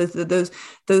events,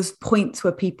 those points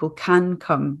where people can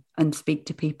come and speak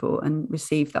to people and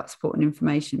receive that support and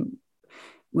information,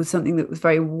 was something that was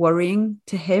very worrying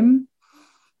to him.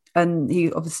 And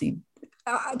he obviously,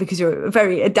 because you're a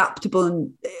very adaptable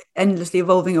and endlessly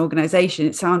evolving organisation,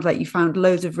 it sounds like you found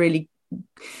loads of really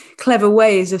clever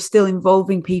ways of still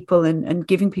involving people and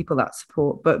giving people that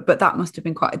support. But that must have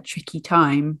been quite a tricky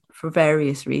time for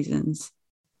various reasons.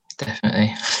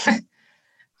 Definitely.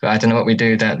 But I don't know what we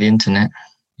do without the internet,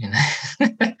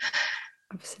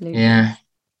 Absolutely.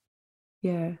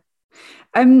 Yeah.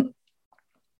 And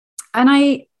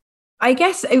I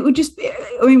guess it would just be,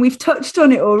 we've touched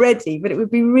on it already, but it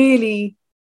would be really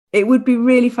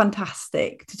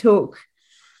fantastic to talk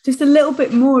just a little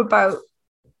bit more about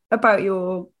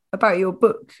your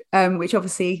book, which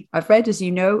obviously I've read, as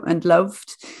you know, and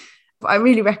loved. I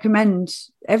really recommend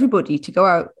everybody to go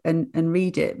out and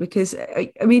read it, because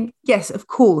yes, of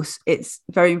course, it's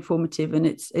very informative and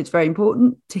it's very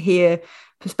important to hear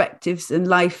perspectives and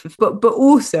life, but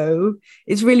also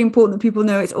it's really important that people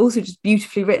know it's also just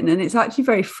beautifully written, and it's actually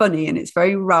very funny, and it's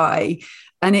very wry,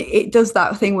 and it does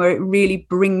that thing where it really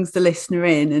brings the listener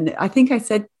in. And I think I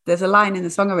said there's a line in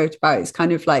the song I wrote about, it's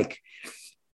kind of like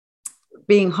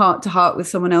being heart to heart with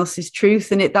someone else's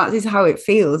truth, and that is how it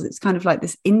feels. It's kind of like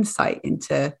this insight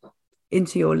into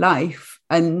your life.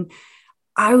 And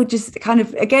I would just kind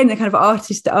of, again, the kind of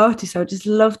artist to artist, I would just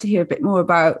love to hear a bit more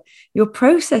about your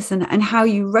process and how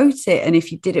you wrote it, and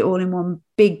if you did it all in one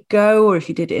big go or if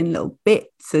you did it in little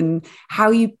bits, and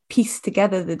how you pieced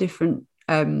together the different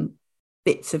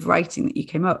bits of writing that you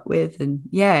came up with. And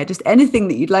yeah, just anything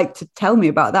that you'd like to tell me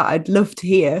about that, I'd love to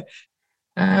hear.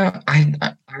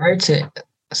 I wrote it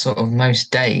sort of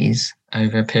most days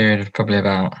over a period of probably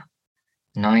about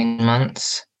 9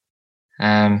 months.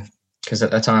 Because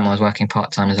at the time I was working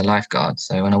part-time as a lifeguard.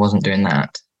 So when I wasn't doing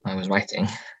that, I was writing.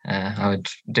 I would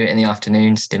do it in the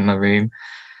afternoon, sit in my room,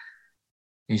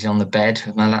 usually on the bed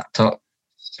with my laptop,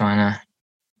 trying to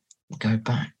go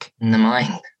back in the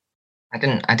mind.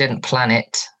 I didn't plan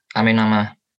it. I mean,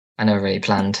 I never really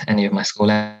planned any of my school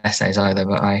essays either,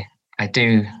 but I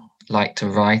do like to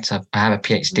write. I have a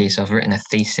PhD, so I've written a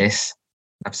thesis.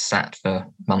 I've sat for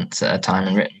months at a time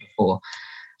and written before.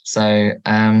 So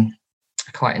I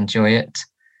quite enjoy it.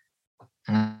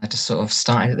 And I just sort of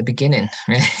started at the beginning,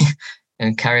 really,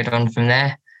 and carried on from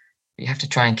there. You have to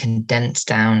try and condense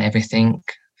down everything,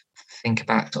 think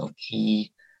about sort of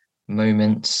key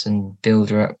moments and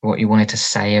build up what you wanted to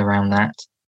say around that.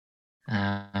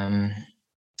 I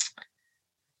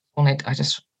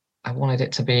wanted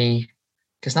it to be,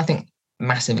 because nothing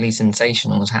massively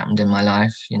sensational has happened in my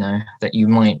life, that you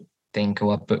might think,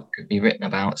 a book could be written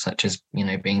about, such as,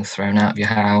 being thrown out of your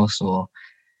house or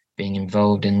being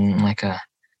involved in like a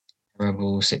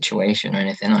terrible situation or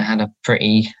anything. I had a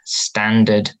pretty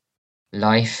standard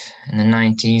life in the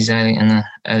 90s, in the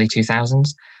early 2000s,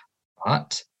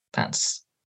 but that's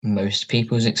most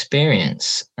people's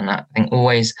experience. And I think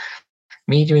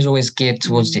media is always geared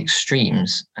towards the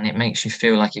extremes, and it makes you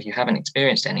feel like if you haven't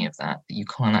experienced any of that, you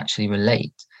can't actually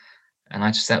relate. And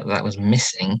I just felt that was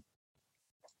missing.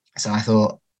 So I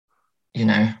thought,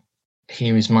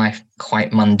 here is my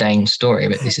quite mundane story,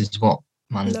 but this is what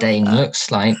mundane looks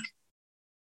like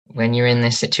when you're in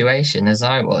this situation, as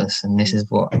I was, and this is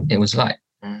what it was like.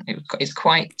 It's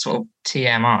quite sort of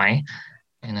TMI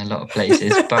in a lot of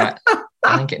places, but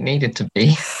I think it needed to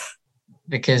be,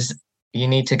 because you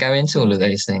need to go into all of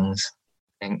those things.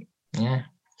 I think, yeah.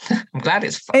 I'm glad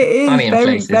it's funny in places.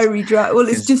 It is very dry. Well,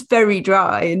 it's just very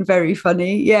dry and very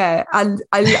funny. Yeah. And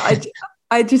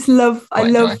I just love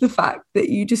the fact that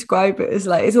you describe it as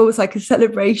like, it's almost like a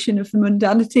celebration of the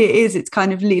mundanity. It is. It's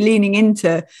kind of leaning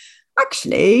into,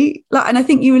 actually, like, and I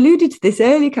think you alluded to this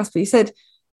earlier, Casper. You said,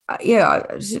 I'm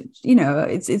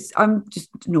just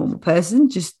a normal person,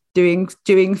 just doing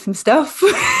some stuff.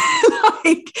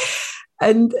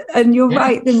 and you're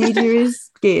right, the media is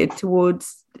geared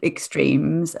towards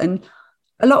extremes, and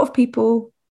a lot of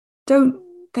people don't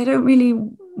really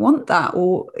want that,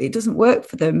 or it doesn't work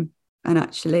for them. And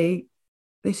actually,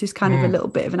 this is kind of a little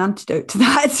bit of an antidote to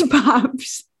that,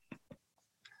 perhaps.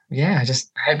 Yeah, I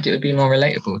hoped it would be more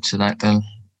relatable to like the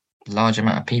large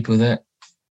amount of people that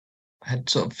had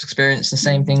sort of experienced the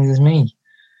same things as me,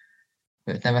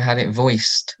 but never had it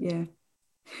voiced. Yeah.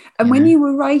 And when you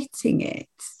were writing it,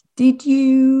 did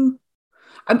you...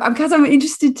 I'm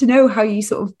interested to know how you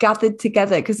sort of gathered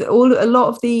together, because a lot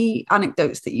of the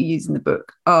anecdotes that you use in the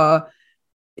book are,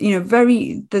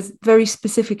 very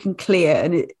specific and clear,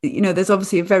 and there's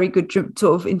obviously a very good sort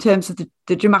of, in terms of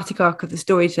the dramatic arc of the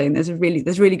storytelling, there's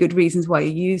really good reasons why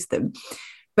you use them.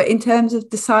 But in terms of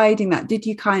deciding that, did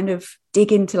you kind of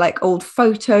dig into like old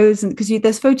photos, and because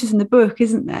there's photos in the book,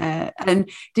 isn't there? And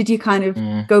did you kind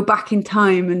of go back in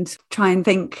time and try and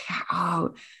think,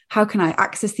 how can I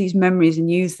access these memories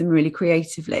and use them really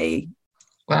creatively?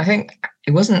 Well, I think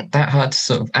it wasn't that hard to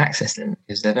sort of access them,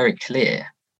 because they're very clear.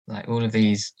 Like all of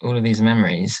these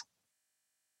memories,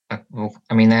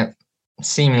 they're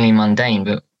seemingly mundane,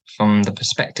 but from the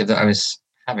perspective that I was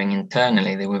having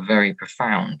internally, they were very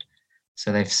profound.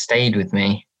 So they've stayed with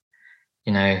me.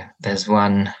 There's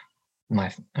one,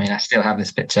 I still have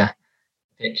this picture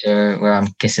where I'm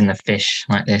kissing the fish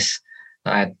like this.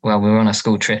 We were on a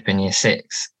school trip in year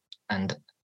 6, and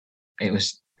it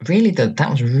was that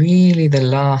was really the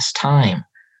last time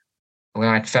where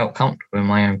I'd felt comfortable in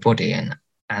my own body and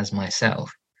as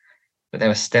myself. But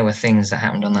there were things that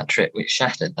happened on that trip which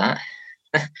shattered that,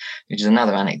 which is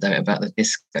another anecdote about the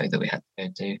disco that we had to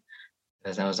go to.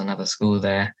 There was another school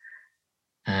there.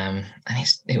 And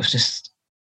it was just,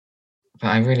 but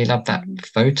I really loved that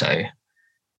photo,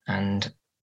 and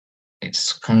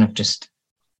it's kind of just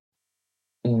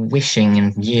wishing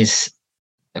in years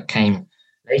that came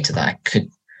later that I could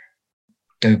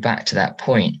go back to that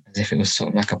point, as if it was sort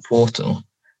of like a portal.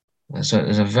 So it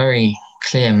was a very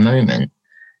clear moment,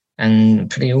 and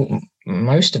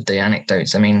most of the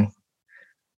anecdotes, I mean,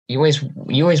 you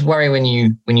always worry when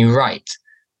you write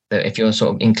that if you're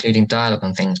sort of including dialogue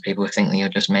on things, people think that you're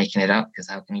just making it up, because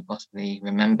how can you possibly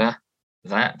remember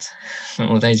that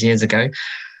all those years ago?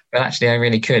 But actually, I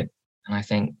really could. And I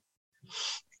think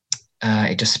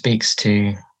it just speaks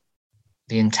to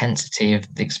the intensity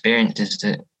of the experiences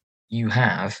that you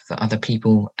have that other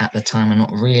people at the time are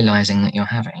not realizing that you're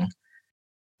having,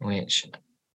 which is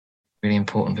really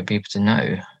important for people to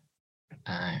know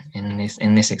in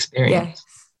this experience.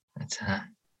 Yes. But,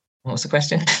 what was the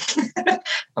question?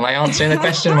 Am I answering the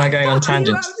question? Am I going on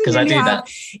tangents? Because I do that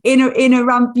in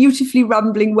a beautifully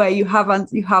rambling way. You have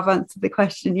answered the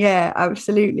question. Yeah,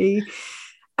 absolutely.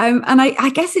 And I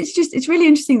guess it's really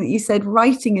interesting that you said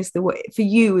writing is the way for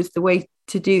you is the way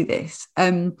to do this.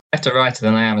 Better writer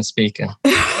than I am a speaker.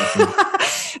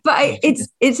 But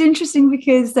it's interesting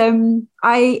because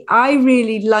I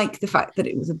really like the fact that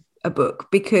it was a book,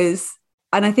 because,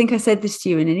 and I think I said this to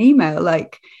you in an email,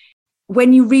 like,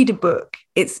 when you read a book,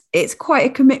 it's quite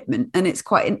a commitment, and it's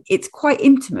quite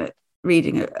intimate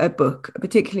reading a book,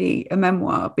 particularly a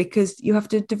memoir, because you have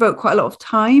to devote quite a lot of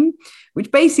time, which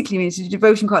basically means you're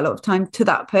devoting quite a lot of time to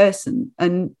that person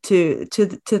and to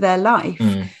their life.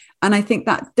 And I think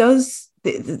that does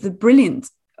the brilliant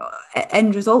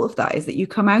end result of that is that you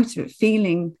come out of it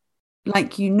feeling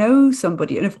like you know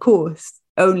somebody, and of course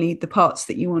only the parts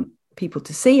that you want people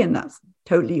to see, and that's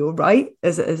totally your right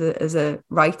as a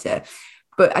writer.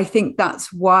 But I think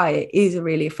that's why it is a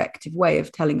really effective way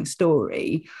of telling a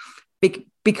story,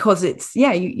 because it's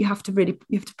you have to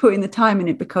put in the time in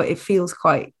it, because it feels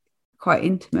quite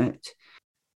intimate.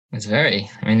 It's very,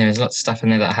 I mean, there's lots of stuff in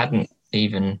there that I hadn't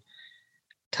even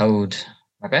told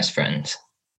my best friend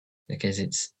because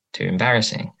it's too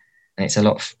embarrassing, and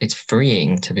it's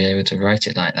freeing to be able to write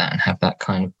it like that and have that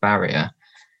kind of barrier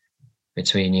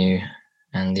between you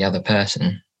and the other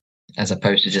person, as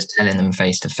opposed to just telling them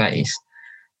face to face.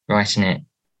 Writing it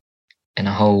in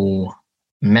a whole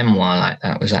memoir like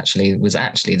that was actually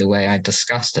the way I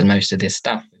discussed most of this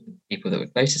stuff with people that were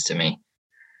closest to me.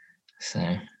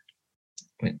 So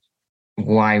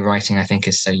why writing, I think,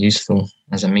 is so useful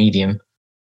as a medium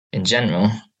in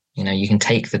general. You know, you can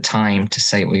take the time to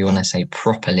say what you want to say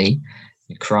properly.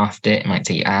 You craft it. It might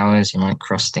take hours. You might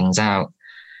cross things out,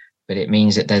 but it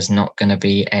means that there's not going to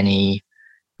be any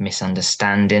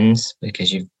misunderstandings,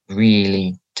 because you've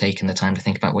really taken the time to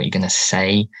think about what you're going to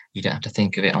say. You don't have to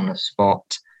think of it on the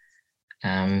spot,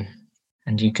 and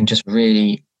you can just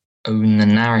really own the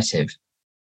narrative.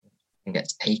 It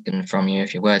gets taken from you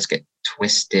if your words get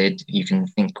twisted. You can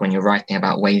think when you're writing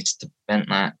about ways to prevent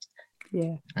that.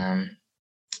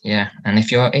 And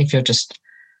if you're just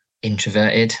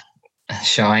introverted,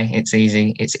 shy, it's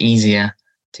easier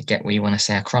to get what you want to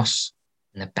say across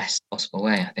in the best possible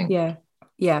way, I think.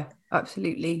 Yeah,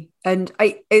 absolutely. And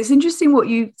it's interesting what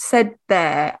you said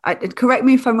there. Correct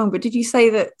me if I'm wrong, but did you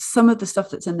say that some of the stuff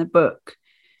that's in the book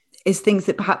is things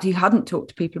that perhaps you hadn't talked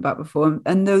to people about before,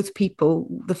 and those people,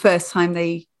 the first time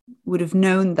they would have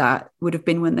known that would have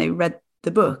been when they read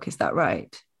the book? Is that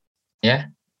right? Yeah.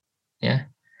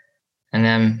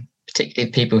 And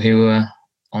particularly people who were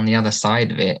on the other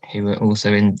side of it, who were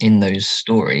also in those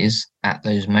stories at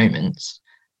those moments,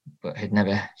 but had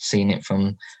never seen it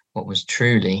from what was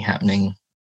truly happening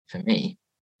for me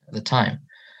at the time.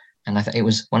 And I think it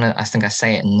was I think I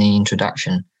say it in the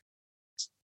introduction,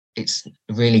 it's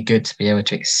really good to be able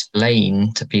to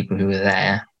explain to people who were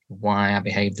there why I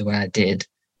behaved the way I did,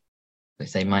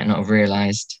 which they might not have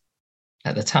realized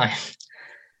at the time.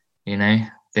 You know,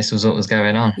 this was what was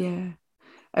going on. Yeah.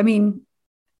 I mean,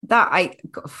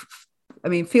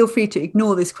 feel free to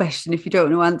ignore this question if you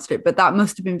don't want to answer it, but that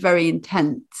must have been very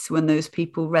intense when those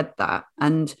people read that.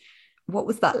 And what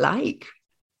was that like?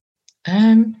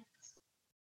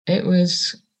 It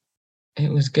was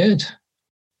good.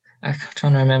 I'm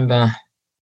trying to remember.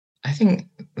 I think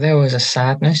there was a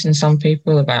sadness in some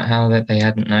people about how that they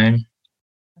hadn't known,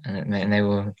 and they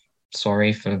were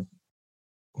sorry for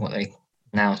what they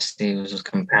now see was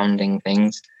compounding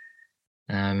things.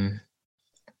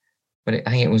 But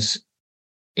I think it was,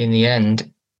 in the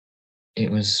end, it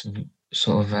was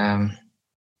sort of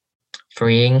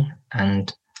freeing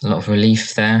and a lot of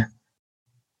relief there.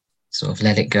 Sort of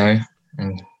let it go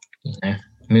and,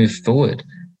 move forward.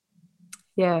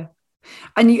 Yeah.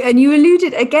 And you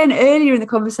alluded again earlier in the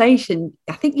conversation,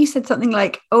 I think you said something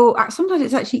like, sometimes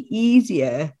it's actually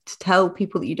easier to tell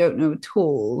people that you don't know at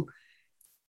all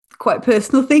quite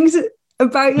personal things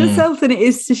about yourself than it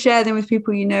is to share them with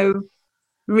people you know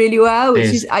really well, which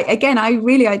is I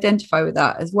really identify with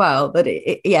that as well, that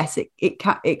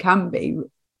it can be.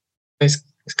 It's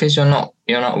because you're not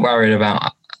worried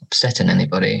about upsetting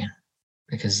anybody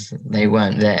because they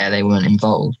weren't there, they weren't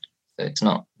involved. So it's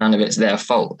not, none of it's their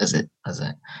fault as it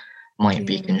might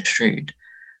be construed,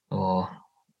 or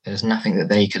there's nothing that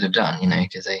they could have done,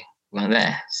 because they weren't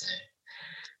there. So,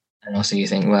 and also you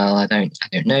think, well, I don't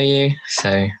know you,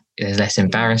 so there's less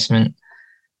embarrassment.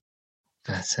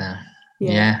 But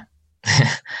yeah.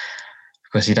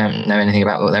 Of course, you don't know anything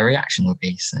about what their reaction will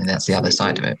be, so that's the other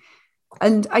side of it.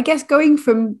 And I guess going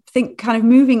from kind of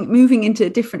moving into a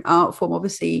different art form,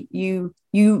 obviously you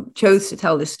chose to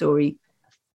tell this story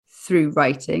through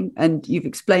writing, and you've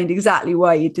explained exactly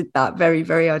why you did that very,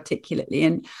 very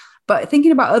articulately. But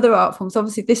thinking about other art forms,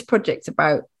 obviously this project's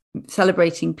about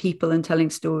celebrating people and telling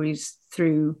stories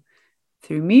through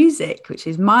music, which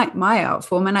is my art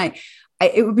form. And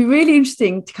it would be really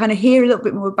interesting to kind of hear a little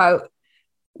bit more about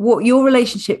what your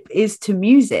relationship is to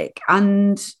music,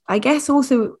 and I guess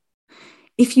also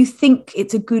if you think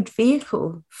it's a good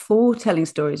vehicle for telling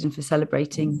stories and for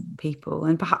celebrating people,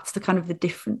 and perhaps the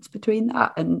difference between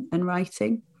that and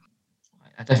writing.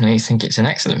 I definitely think it's an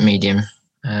excellent medium.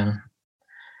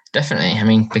 Definitely. I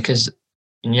mean, because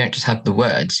you don't just have the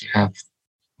words, you have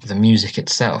the music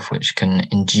itself, which can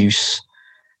induce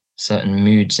certain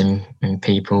moods in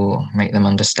people, make them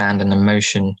understand an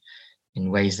emotion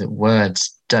in ways that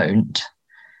words don't.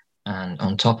 And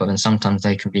on top of, and sometimes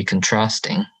they can be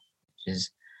contrasting, which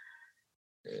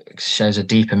shows a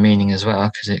deeper meaning as well,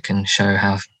 because it can show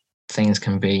how things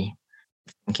can be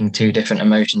thinking two different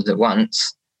emotions at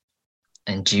once,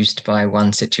 induced by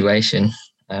one situation.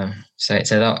 So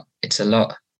it's a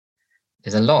lot.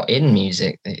 There's a lot in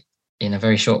music in a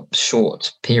very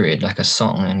short period, like a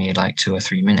song, only like 2 or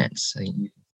 3 minutes. So you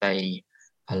say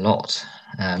a lot,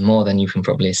 more than you can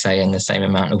probably say in the same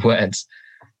amount of words.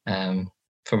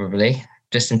 Probably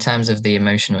just in terms of the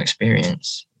emotional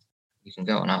experience, you can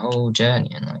go on a whole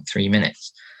journey in like 3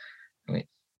 minutes, which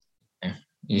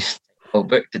you take a whole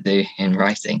book to do in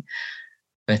writing.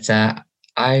 But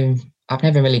I've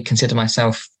never really considered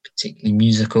myself particularly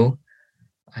musical.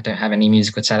 I don't have any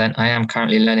musical talent. I am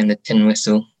currently learning the tin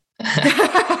whistle.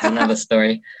 Another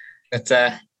story. But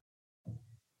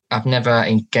I've never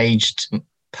engaged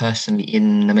personally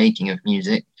in the making of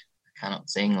music. I cannot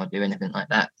sing or do anything like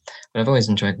that. But I've always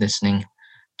enjoyed listening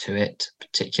to it,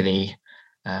 particularly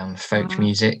folk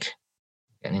music.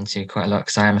 Getting into quite a lot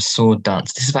because I am a sword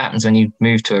dancer. This is what happens when you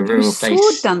move to a rural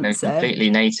place. Sword dancer? Completely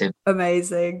native.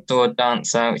 Amazing. Sword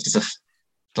dancer, which is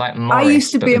like Morris. I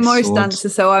used to be a Morris swords. dancer,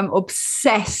 so I'm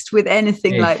obsessed with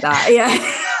anything like that. Yeah,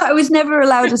 I was never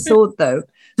allowed a sword though.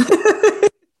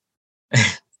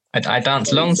 I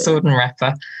dance long sword and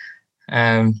rapper,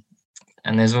 and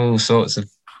there's all sorts of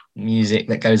music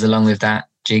that goes along with that,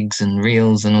 jigs and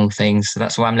reels and all things. So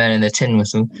that's why I'm learning the tin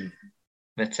whistle.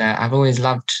 But I've always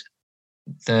loved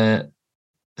the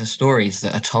stories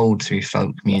that are told through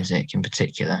folk music in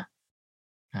particular.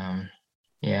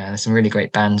 There's some really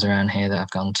great bands around here that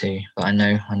I've gone to, but I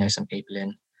know some people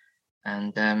in,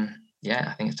 and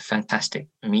I think it's a fantastic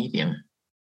medium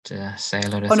to say a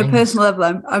lot of things. On a personal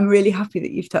level, I'm really happy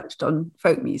that you've touched on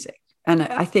folk music, and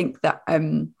I think that I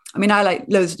like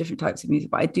loads of different types of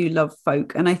music, but I do love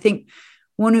folk, and I think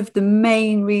one of the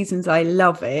main reasons I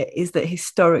love it is that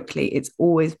historically it's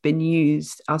always been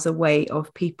used as a way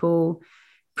of people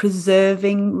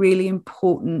preserving really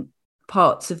important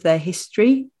parts of their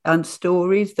history and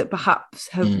stories that perhaps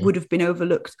would have been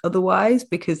overlooked otherwise,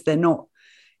 because they're not,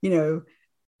 you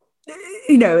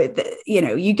get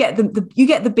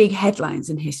the big headlines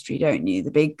in history, don't you?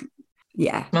 The big,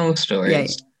 small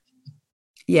stories.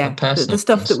 The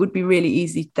stuff that would be really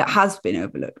easy, that has been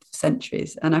overlooked for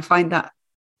centuries. And I find that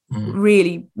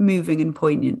really moving and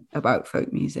poignant about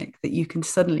folk music, that you can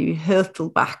suddenly be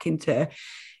hurtled back into,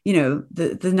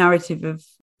 the narrative of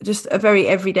just a very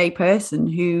everyday person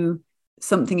who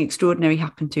something extraordinary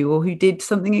happened to, or who did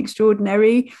something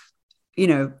extraordinary,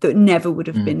 that never would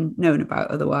have been known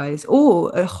about otherwise, or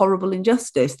a horrible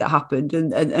injustice that happened,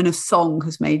 and a song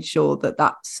has made sure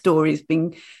that story has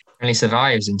been only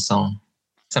survives in song.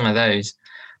 Some of those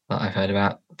that I've heard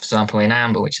about, for example, in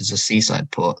Amber, which is a seaside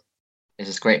port, there's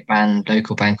this great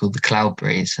local band called the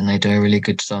Cloudberries, and they do a really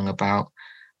good song about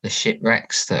the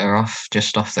shipwrecks that are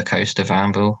just off the coast of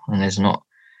Amber, and there's not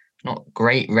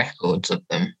great records of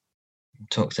them. It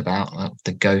talks about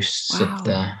the ghosts of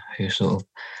who sort of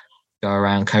go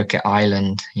around Coquette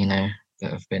Island, that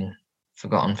have been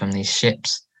forgotten from these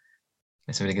ships.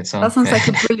 It's a really good song. That sounds like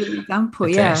a brilliant example.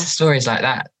 Yeah, stories like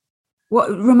that. What,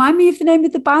 remind me of the name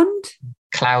of the band?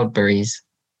 Cloudberries.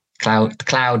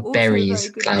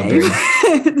 Cloudberries.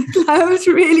 That was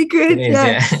really good. It is,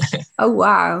 yeah. Oh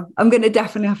wow, I'm going to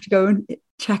definitely have to go and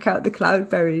check out the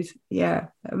cloudberries. Yeah,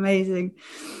 amazing.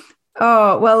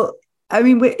 Oh, well, I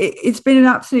mean, it's been an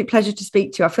absolute pleasure to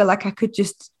speak to you. I feel like I could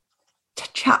just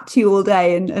chat to you all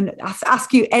day and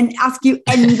ask you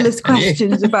endless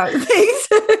questions about things.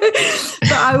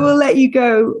 But I will let you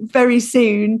go very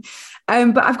soon.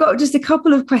 But I've got just a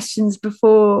couple of questions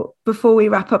before we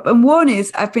wrap up. And one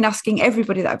is, I've been asking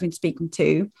everybody that I've been speaking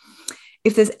to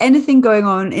if there's anything going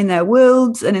on in their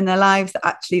worlds and in their lives that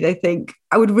actually they think,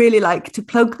 I would really like to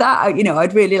plug that.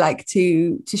 I'd really like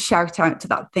to shout out to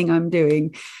that thing I'm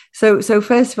doing. So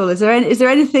first of all, is there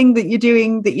anything that you're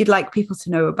doing that you'd like people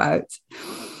to know about?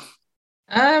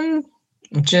 We're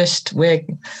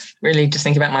really just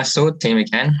thinking about my sword team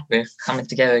again. We're coming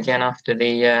together again after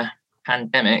the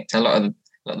pandemic. A lot of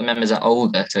the members are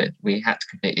older, so we had to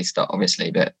completely stop, obviously,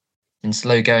 but been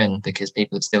slow going because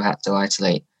people still had to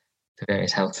isolate for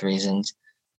various health reasons.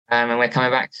 And we're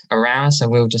coming back around, so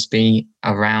we'll just be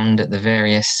around at the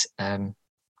various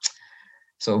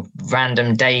sort of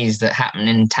random days that happen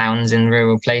in towns in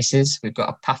rural places. We've got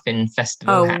a puffin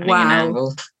festival happening in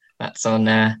Anvil. That's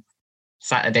on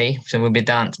Saturday, so we'll be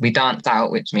we dance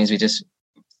out, which means we just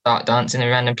start dancing in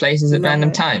random places at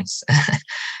random times.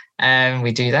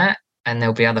 We do that, and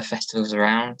there'll be other festivals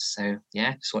around. So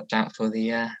yeah, just watch out for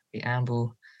the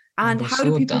Anvil. And Anvil how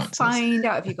do people dancers. find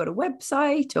out? Have you got a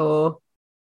website or?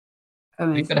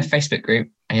 Amazing. We've got a Facebook group,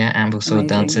 Anvil Sword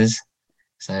Dancers.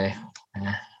 So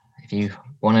if you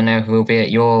want to know who will be at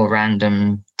your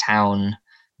random town,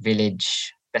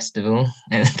 village festival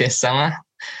this summer,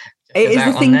 it is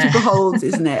a thing to behold,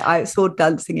 isn't it? Sword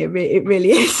dancing, it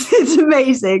really is. It's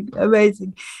amazing.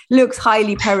 Looks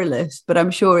highly perilous, but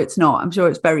I'm sure it's not. I'm sure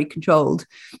it's very controlled.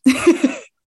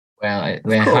 Well,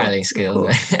 we're highly skilled.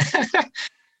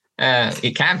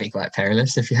 It can be quite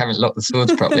perilous if you haven't locked the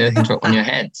swords properly. They can drop on your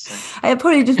head. So. It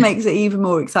probably just makes it even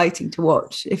more exciting to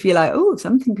watch if you're like, oh,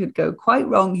 something could go quite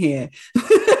wrong here.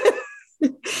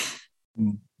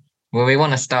 Well, we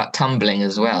want to start tumbling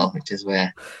as well, which is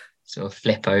where sort of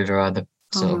flip over other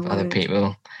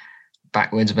people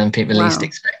backwards when people least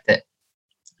expect it.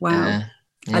 Wow.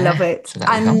 I love it. So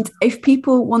and if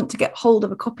people want to get hold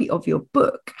of a copy of your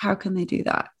book, how can they do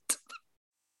that?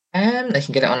 They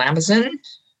can get it on Amazon.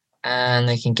 And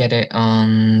they can get it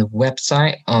on the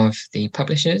website of the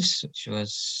publishers, which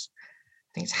was,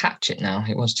 I think it's Hatchet now.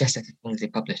 It was Jessica Kingsley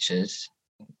Publishers.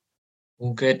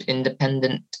 All good,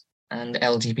 independent and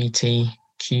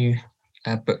LGBTQ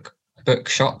book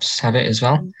shops have it as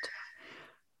well.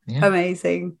 Yeah.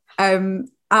 Amazing. And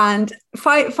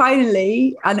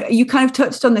finally, and you kind of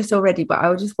touched on this already, but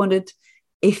I just wondered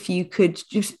if you could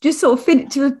just sort of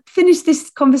finish this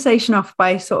conversation off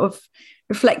by sort of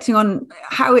reflecting on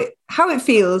how it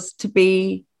feels to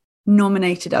be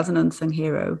nominated as an unsung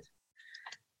hero.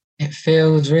 It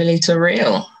feels really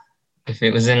surreal, if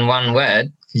it was in one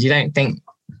word, because you don't think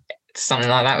something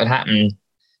like that would happen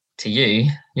to you.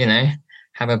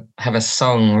 Have a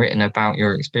song written about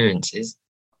your experiences.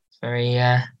 It's very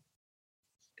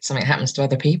something that happens to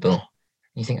other people.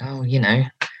 You think, oh,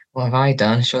 what have I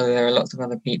done? Surely there are lots of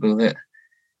other people that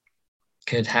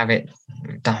could have it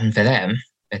done for them.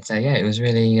 But it was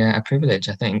really a privilege,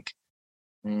 I think.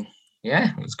 It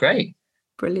was great.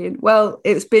 Brilliant. Well,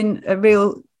 it's been a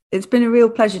real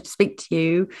pleasure to speak to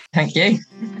you. Thank you.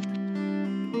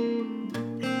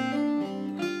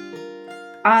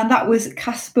 And that was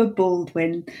Casper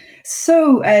Baldwin.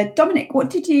 So, Dominic, what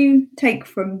did you take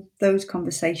from those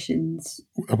conversations?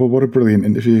 Well, what a brilliant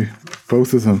interview,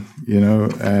 both of them.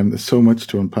 There's so much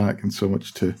to unpack and so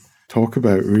much to talk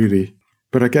about, really.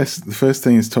 But I guess the first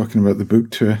thing is talking about the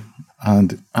book tour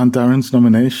and Darren's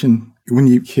nomination. When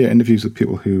you hear interviews with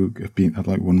people who have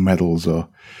won medals or,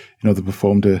 they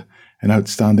performed an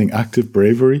outstanding act of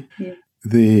bravery,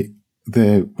 when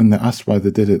they're asked why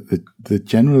they did it, they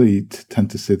generally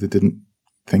tend to say they didn't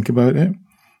think about it.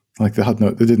 Like they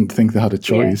didn't think they had a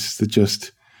choice. Yeah.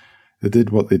 They did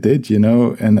what they did,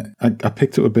 And I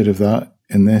picked up a bit of that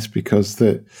in this because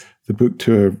the book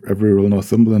tour of rural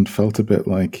Northumberland felt a bit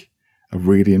like a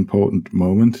really important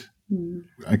moment.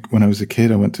 When I was a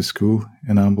kid, I went to school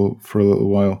in Amble for a little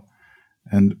while,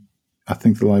 and I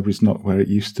think the library's not where it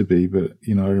used to be, but,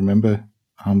 I remember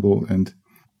Amble, and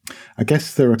I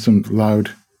guess there are some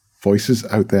loud voices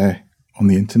out there on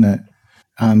the internet,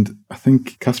 and I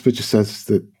think Casper just says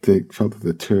that they felt that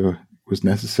the tour was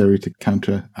necessary to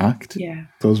counteract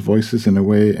those voices in a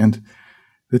way, and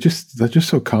they're just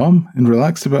so calm and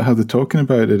relaxed about how they're talking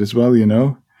about it as well,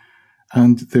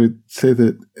 And they would say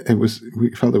that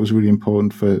we felt it was really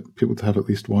important for people to have at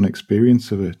least one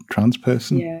experience of a trans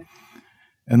person. Yeah.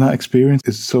 And that experience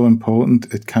is so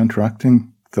important at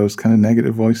counteracting those kind of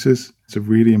negative voices. It's a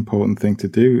really important thing to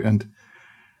do. And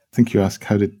I think you asked,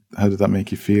 how did that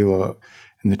make you feel?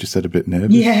 And they just said a bit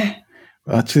nervous. Yeah.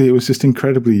 Actually, it was just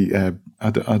incredibly, I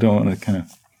don't want to kind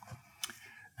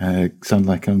of sound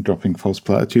like I'm dropping false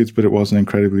platitudes, but it was an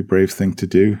incredibly brave thing to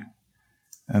do.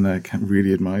 And I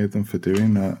really admired them for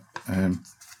doing that.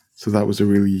 So that was a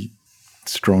really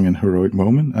strong and heroic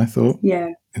moment, I thought. Yeah.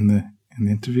 In the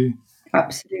interview.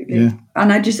 Absolutely. Yeah.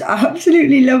 And I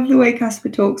absolutely love the way Casper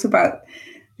talks about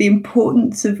the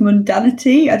importance of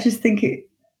mundanity. I just think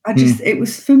it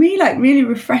was for me like really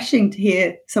refreshing to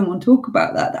hear someone talk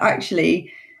about that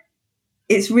actually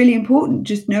it's really important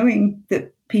just knowing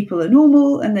that people are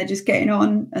normal and they're just getting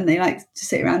on and they like to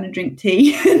sit around and drink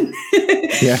tea.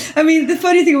 Yeah. I mean, the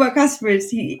funny thing about Casper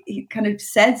is he kind of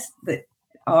says that,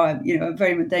 I'm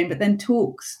very mundane, but then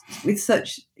talks with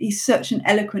he's such an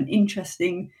eloquent,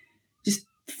 interesting, just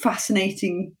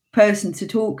fascinating person to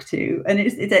talk to. And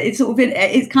it's sort of,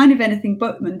 it's kind of anything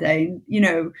but mundane,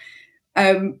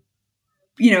 and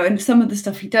some of the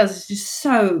stuff he does is just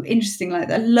so interesting. Like,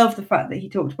 I love the fact that he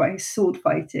talked about his sword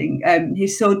fighting,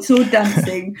 his sword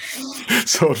dancing,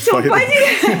 sword fighting.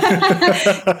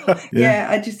 Yeah,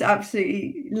 I just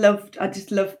absolutely loved. I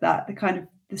just loved that, the kind of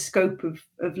the scope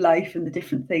of life and the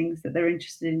different things that they're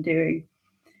interested in doing.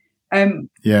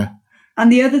 Yeah. And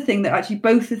the other thing that actually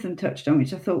both of them touched on,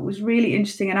 which I thought was really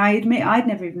interesting, and I admit I'd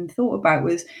never even thought about,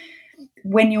 was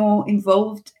when you're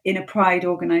involved in a Pride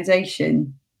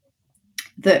organisation,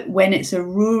 that when it's a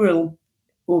rural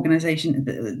organisation,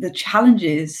 the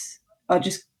challenges are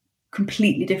just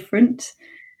completely different,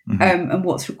 and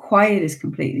what's required is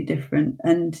completely different.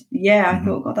 And I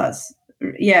thought, God, that's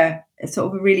it's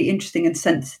sort of a really interesting and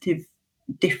sensitive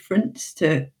difference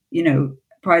to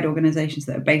Pride organisations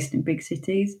that are based in big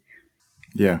cities.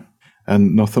 Yeah,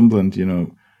 and Northumberland,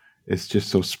 it's just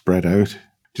so spread out,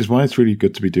 which is why it's really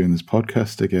good to be doing this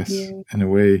podcast, I guess, in a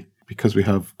way, because we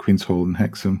have Queen's Hall and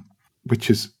Hexham, which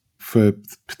is, for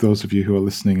those of you who are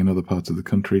listening in other parts of the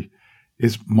country,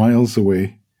 is miles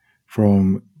away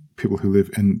from people who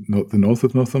live in the north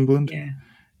of Northumberland. Yeah.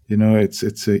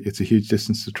 It's a huge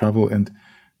distance to travel, and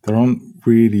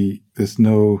there's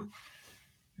no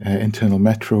internal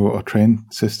metro or train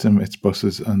system. It's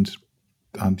buses and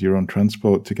your own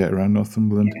transport to get around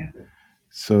Northumberland. Yeah.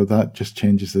 So that just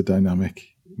changes the dynamic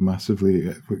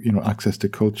massively. Access to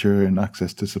culture and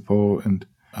access to support and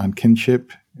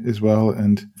kinship as well.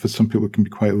 And for some people, it can be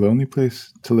quite a lonely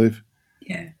place to live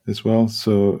as well.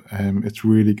 So it's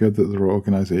really good that there are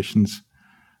organisations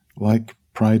like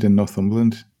Pride in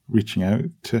Northumberland reaching out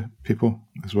to people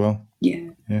as well.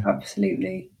 Yeah,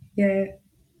 absolutely. Yeah.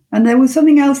 And there was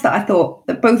something else that I thought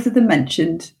that both of them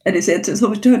mentioned, and it's sort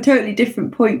of a totally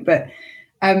different point, but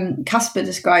Casper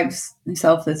describes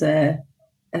himself as an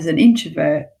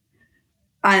introvert,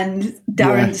 and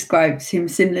Darren describes him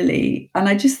similarly. And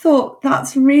I just thought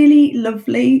that's really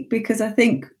lovely, because I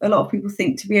think a lot of people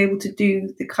think to be able to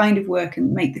do the kind of work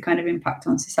and make the kind of impact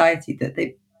on society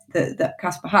that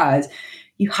Casper has,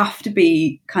 you have to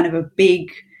be kind of a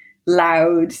big,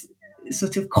 loud,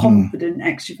 sort of confident,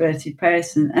 extroverted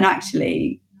person. And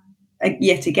actually,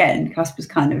 yet again, Casper's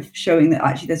kind of showing that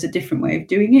actually there's a different way of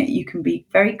doing it. You can be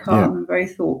very calm and very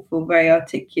thoughtful, very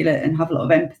articulate, and have a lot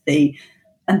of empathy.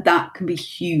 And that can be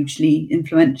hugely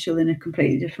influential in a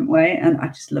completely different way. And I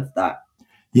just love that.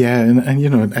 Yeah, and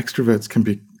extroverts can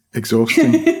be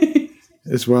exhausting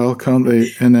as well, can't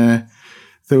they? And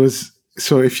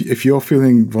if you're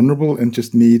feeling vulnerable and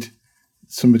just need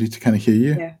somebody to kind of hear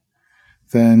you,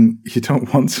 then you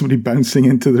don't want somebody bouncing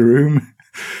into the room.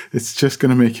 It's just going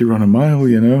to make you run a mile,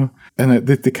 And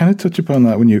they kind of touch upon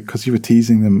that because you were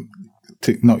teasing them.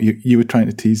 You were trying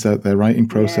to tease out their writing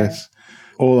process.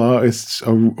 All artists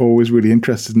are always really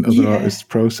interested in other artists'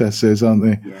 processes, aren't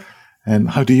they? Yeah. And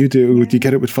how do you do? Yeah. Do you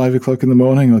get up at 5 o'clock in the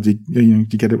morning, or do you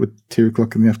get up at 2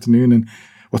 o'clock in the afternoon? And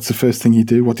what's the first thing you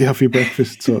do? What do you have for your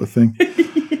breakfast, sort of thing?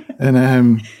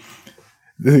 And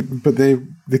but they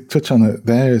touch on it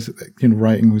there. Is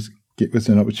writing was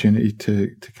an opportunity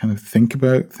to kind of think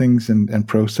about things and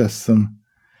process them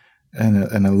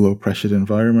in a low pressured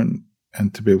environment,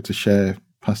 and to be able to share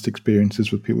past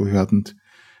experiences with people who hadn't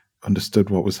understood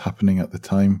what was happening at the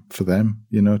time for them,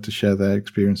 to share their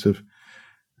experience of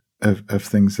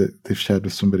things that they've shared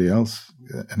with somebody else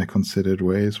in a considered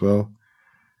way as well,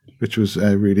 which was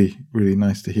really, really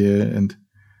nice to hear. And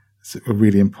it's a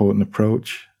really important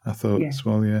approach, I thought, as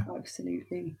well. Yeah,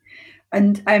 absolutely.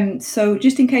 And so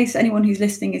just in case anyone who's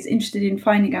listening is interested in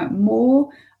finding out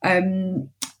more,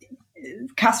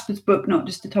 Casper's book, Not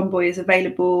Just a Tomboy, is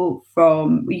available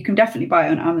you can definitely buy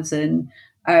it on Amazon.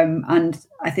 And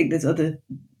I think there's other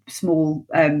small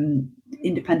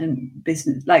independent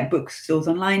business, like bookstores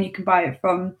online you can buy it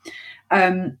from.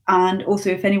 And also,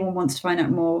 if anyone wants to find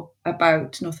out more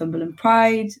about Northumberland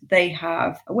Pride, they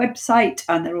have a website,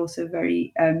 and they're also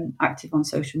very active on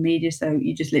social media. So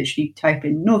you just literally type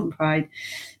in Northumberland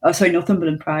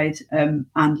Pride,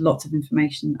 and lots of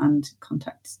information and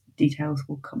contact details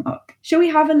will come up. Shall we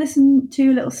have a listen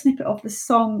to a little snippet of the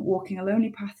song Walking a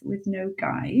Lonely Path with No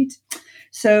Guide?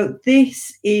 So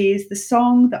this is the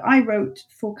song that I wrote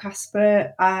for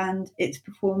Casper, and it's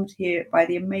performed here by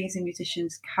the amazing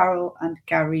musicians Carol and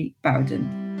Gary Bowden.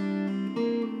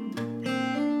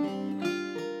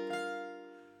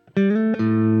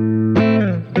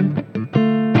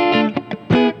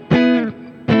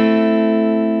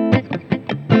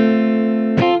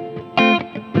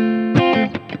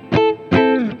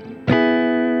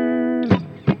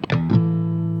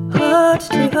 Heart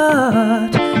to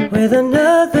heart with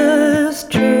another's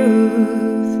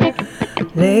truth,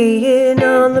 laying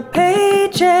on the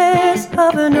pages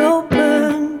of an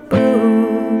open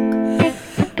book.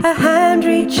 A hand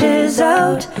reaches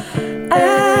out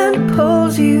and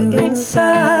pulls you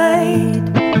inside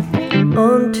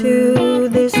onto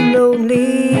this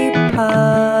lonely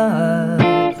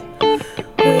path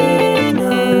with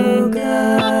no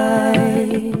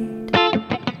guide.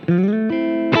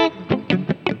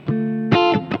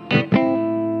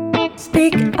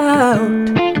 Speak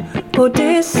out or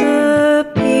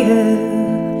disappear.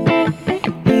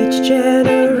 Each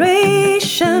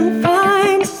generation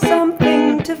finds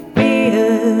something to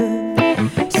fear.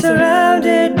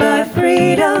 Surrounded by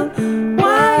freedom,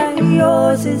 while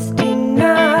yours is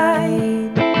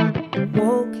denied.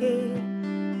 Walking.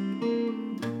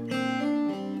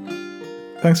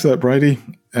 Thanks for that, Bridie.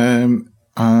 And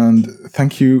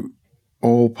thank you,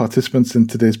 all participants in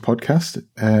today's podcast.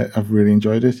 I've really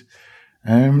enjoyed it.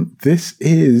 This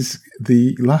is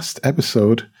the last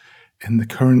episode in the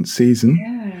current season.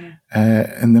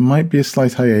 And there might be a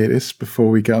slight hiatus before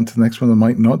we get on to the next one. There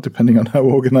might not, depending on how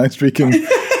organised we can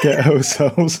get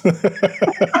ourselves.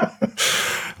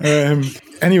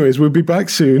 Anyways, we'll be back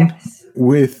soon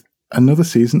with another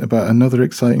season about another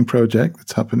exciting project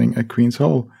that's happening at Queen's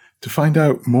Hall. To find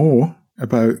out more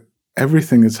about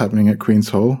everything that's happening at Queen's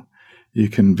Hall, you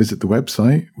can visit the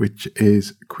website, which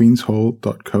is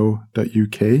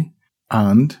queenshall.co.uk,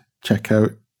 and check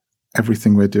out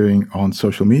everything we're doing on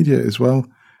social media as well,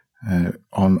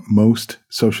 on most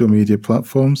social media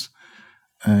platforms.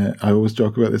 I always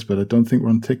joke about this, but I don't think we're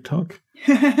on TikTok.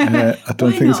 I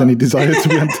don't think there's any desire to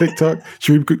be on TikTok.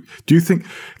 Do you think,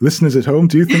 listeners at home,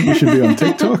 do you think we should be on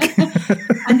TikTok?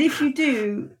 And if you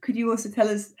do, could you also tell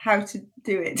us how to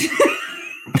do it?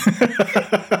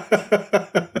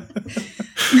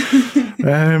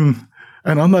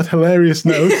 And on that hilarious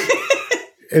note,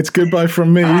 it's goodbye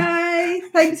from me. Bye.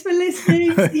 Thanks for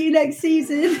listening. See you next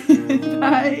season.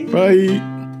 Bye.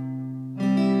 Bye.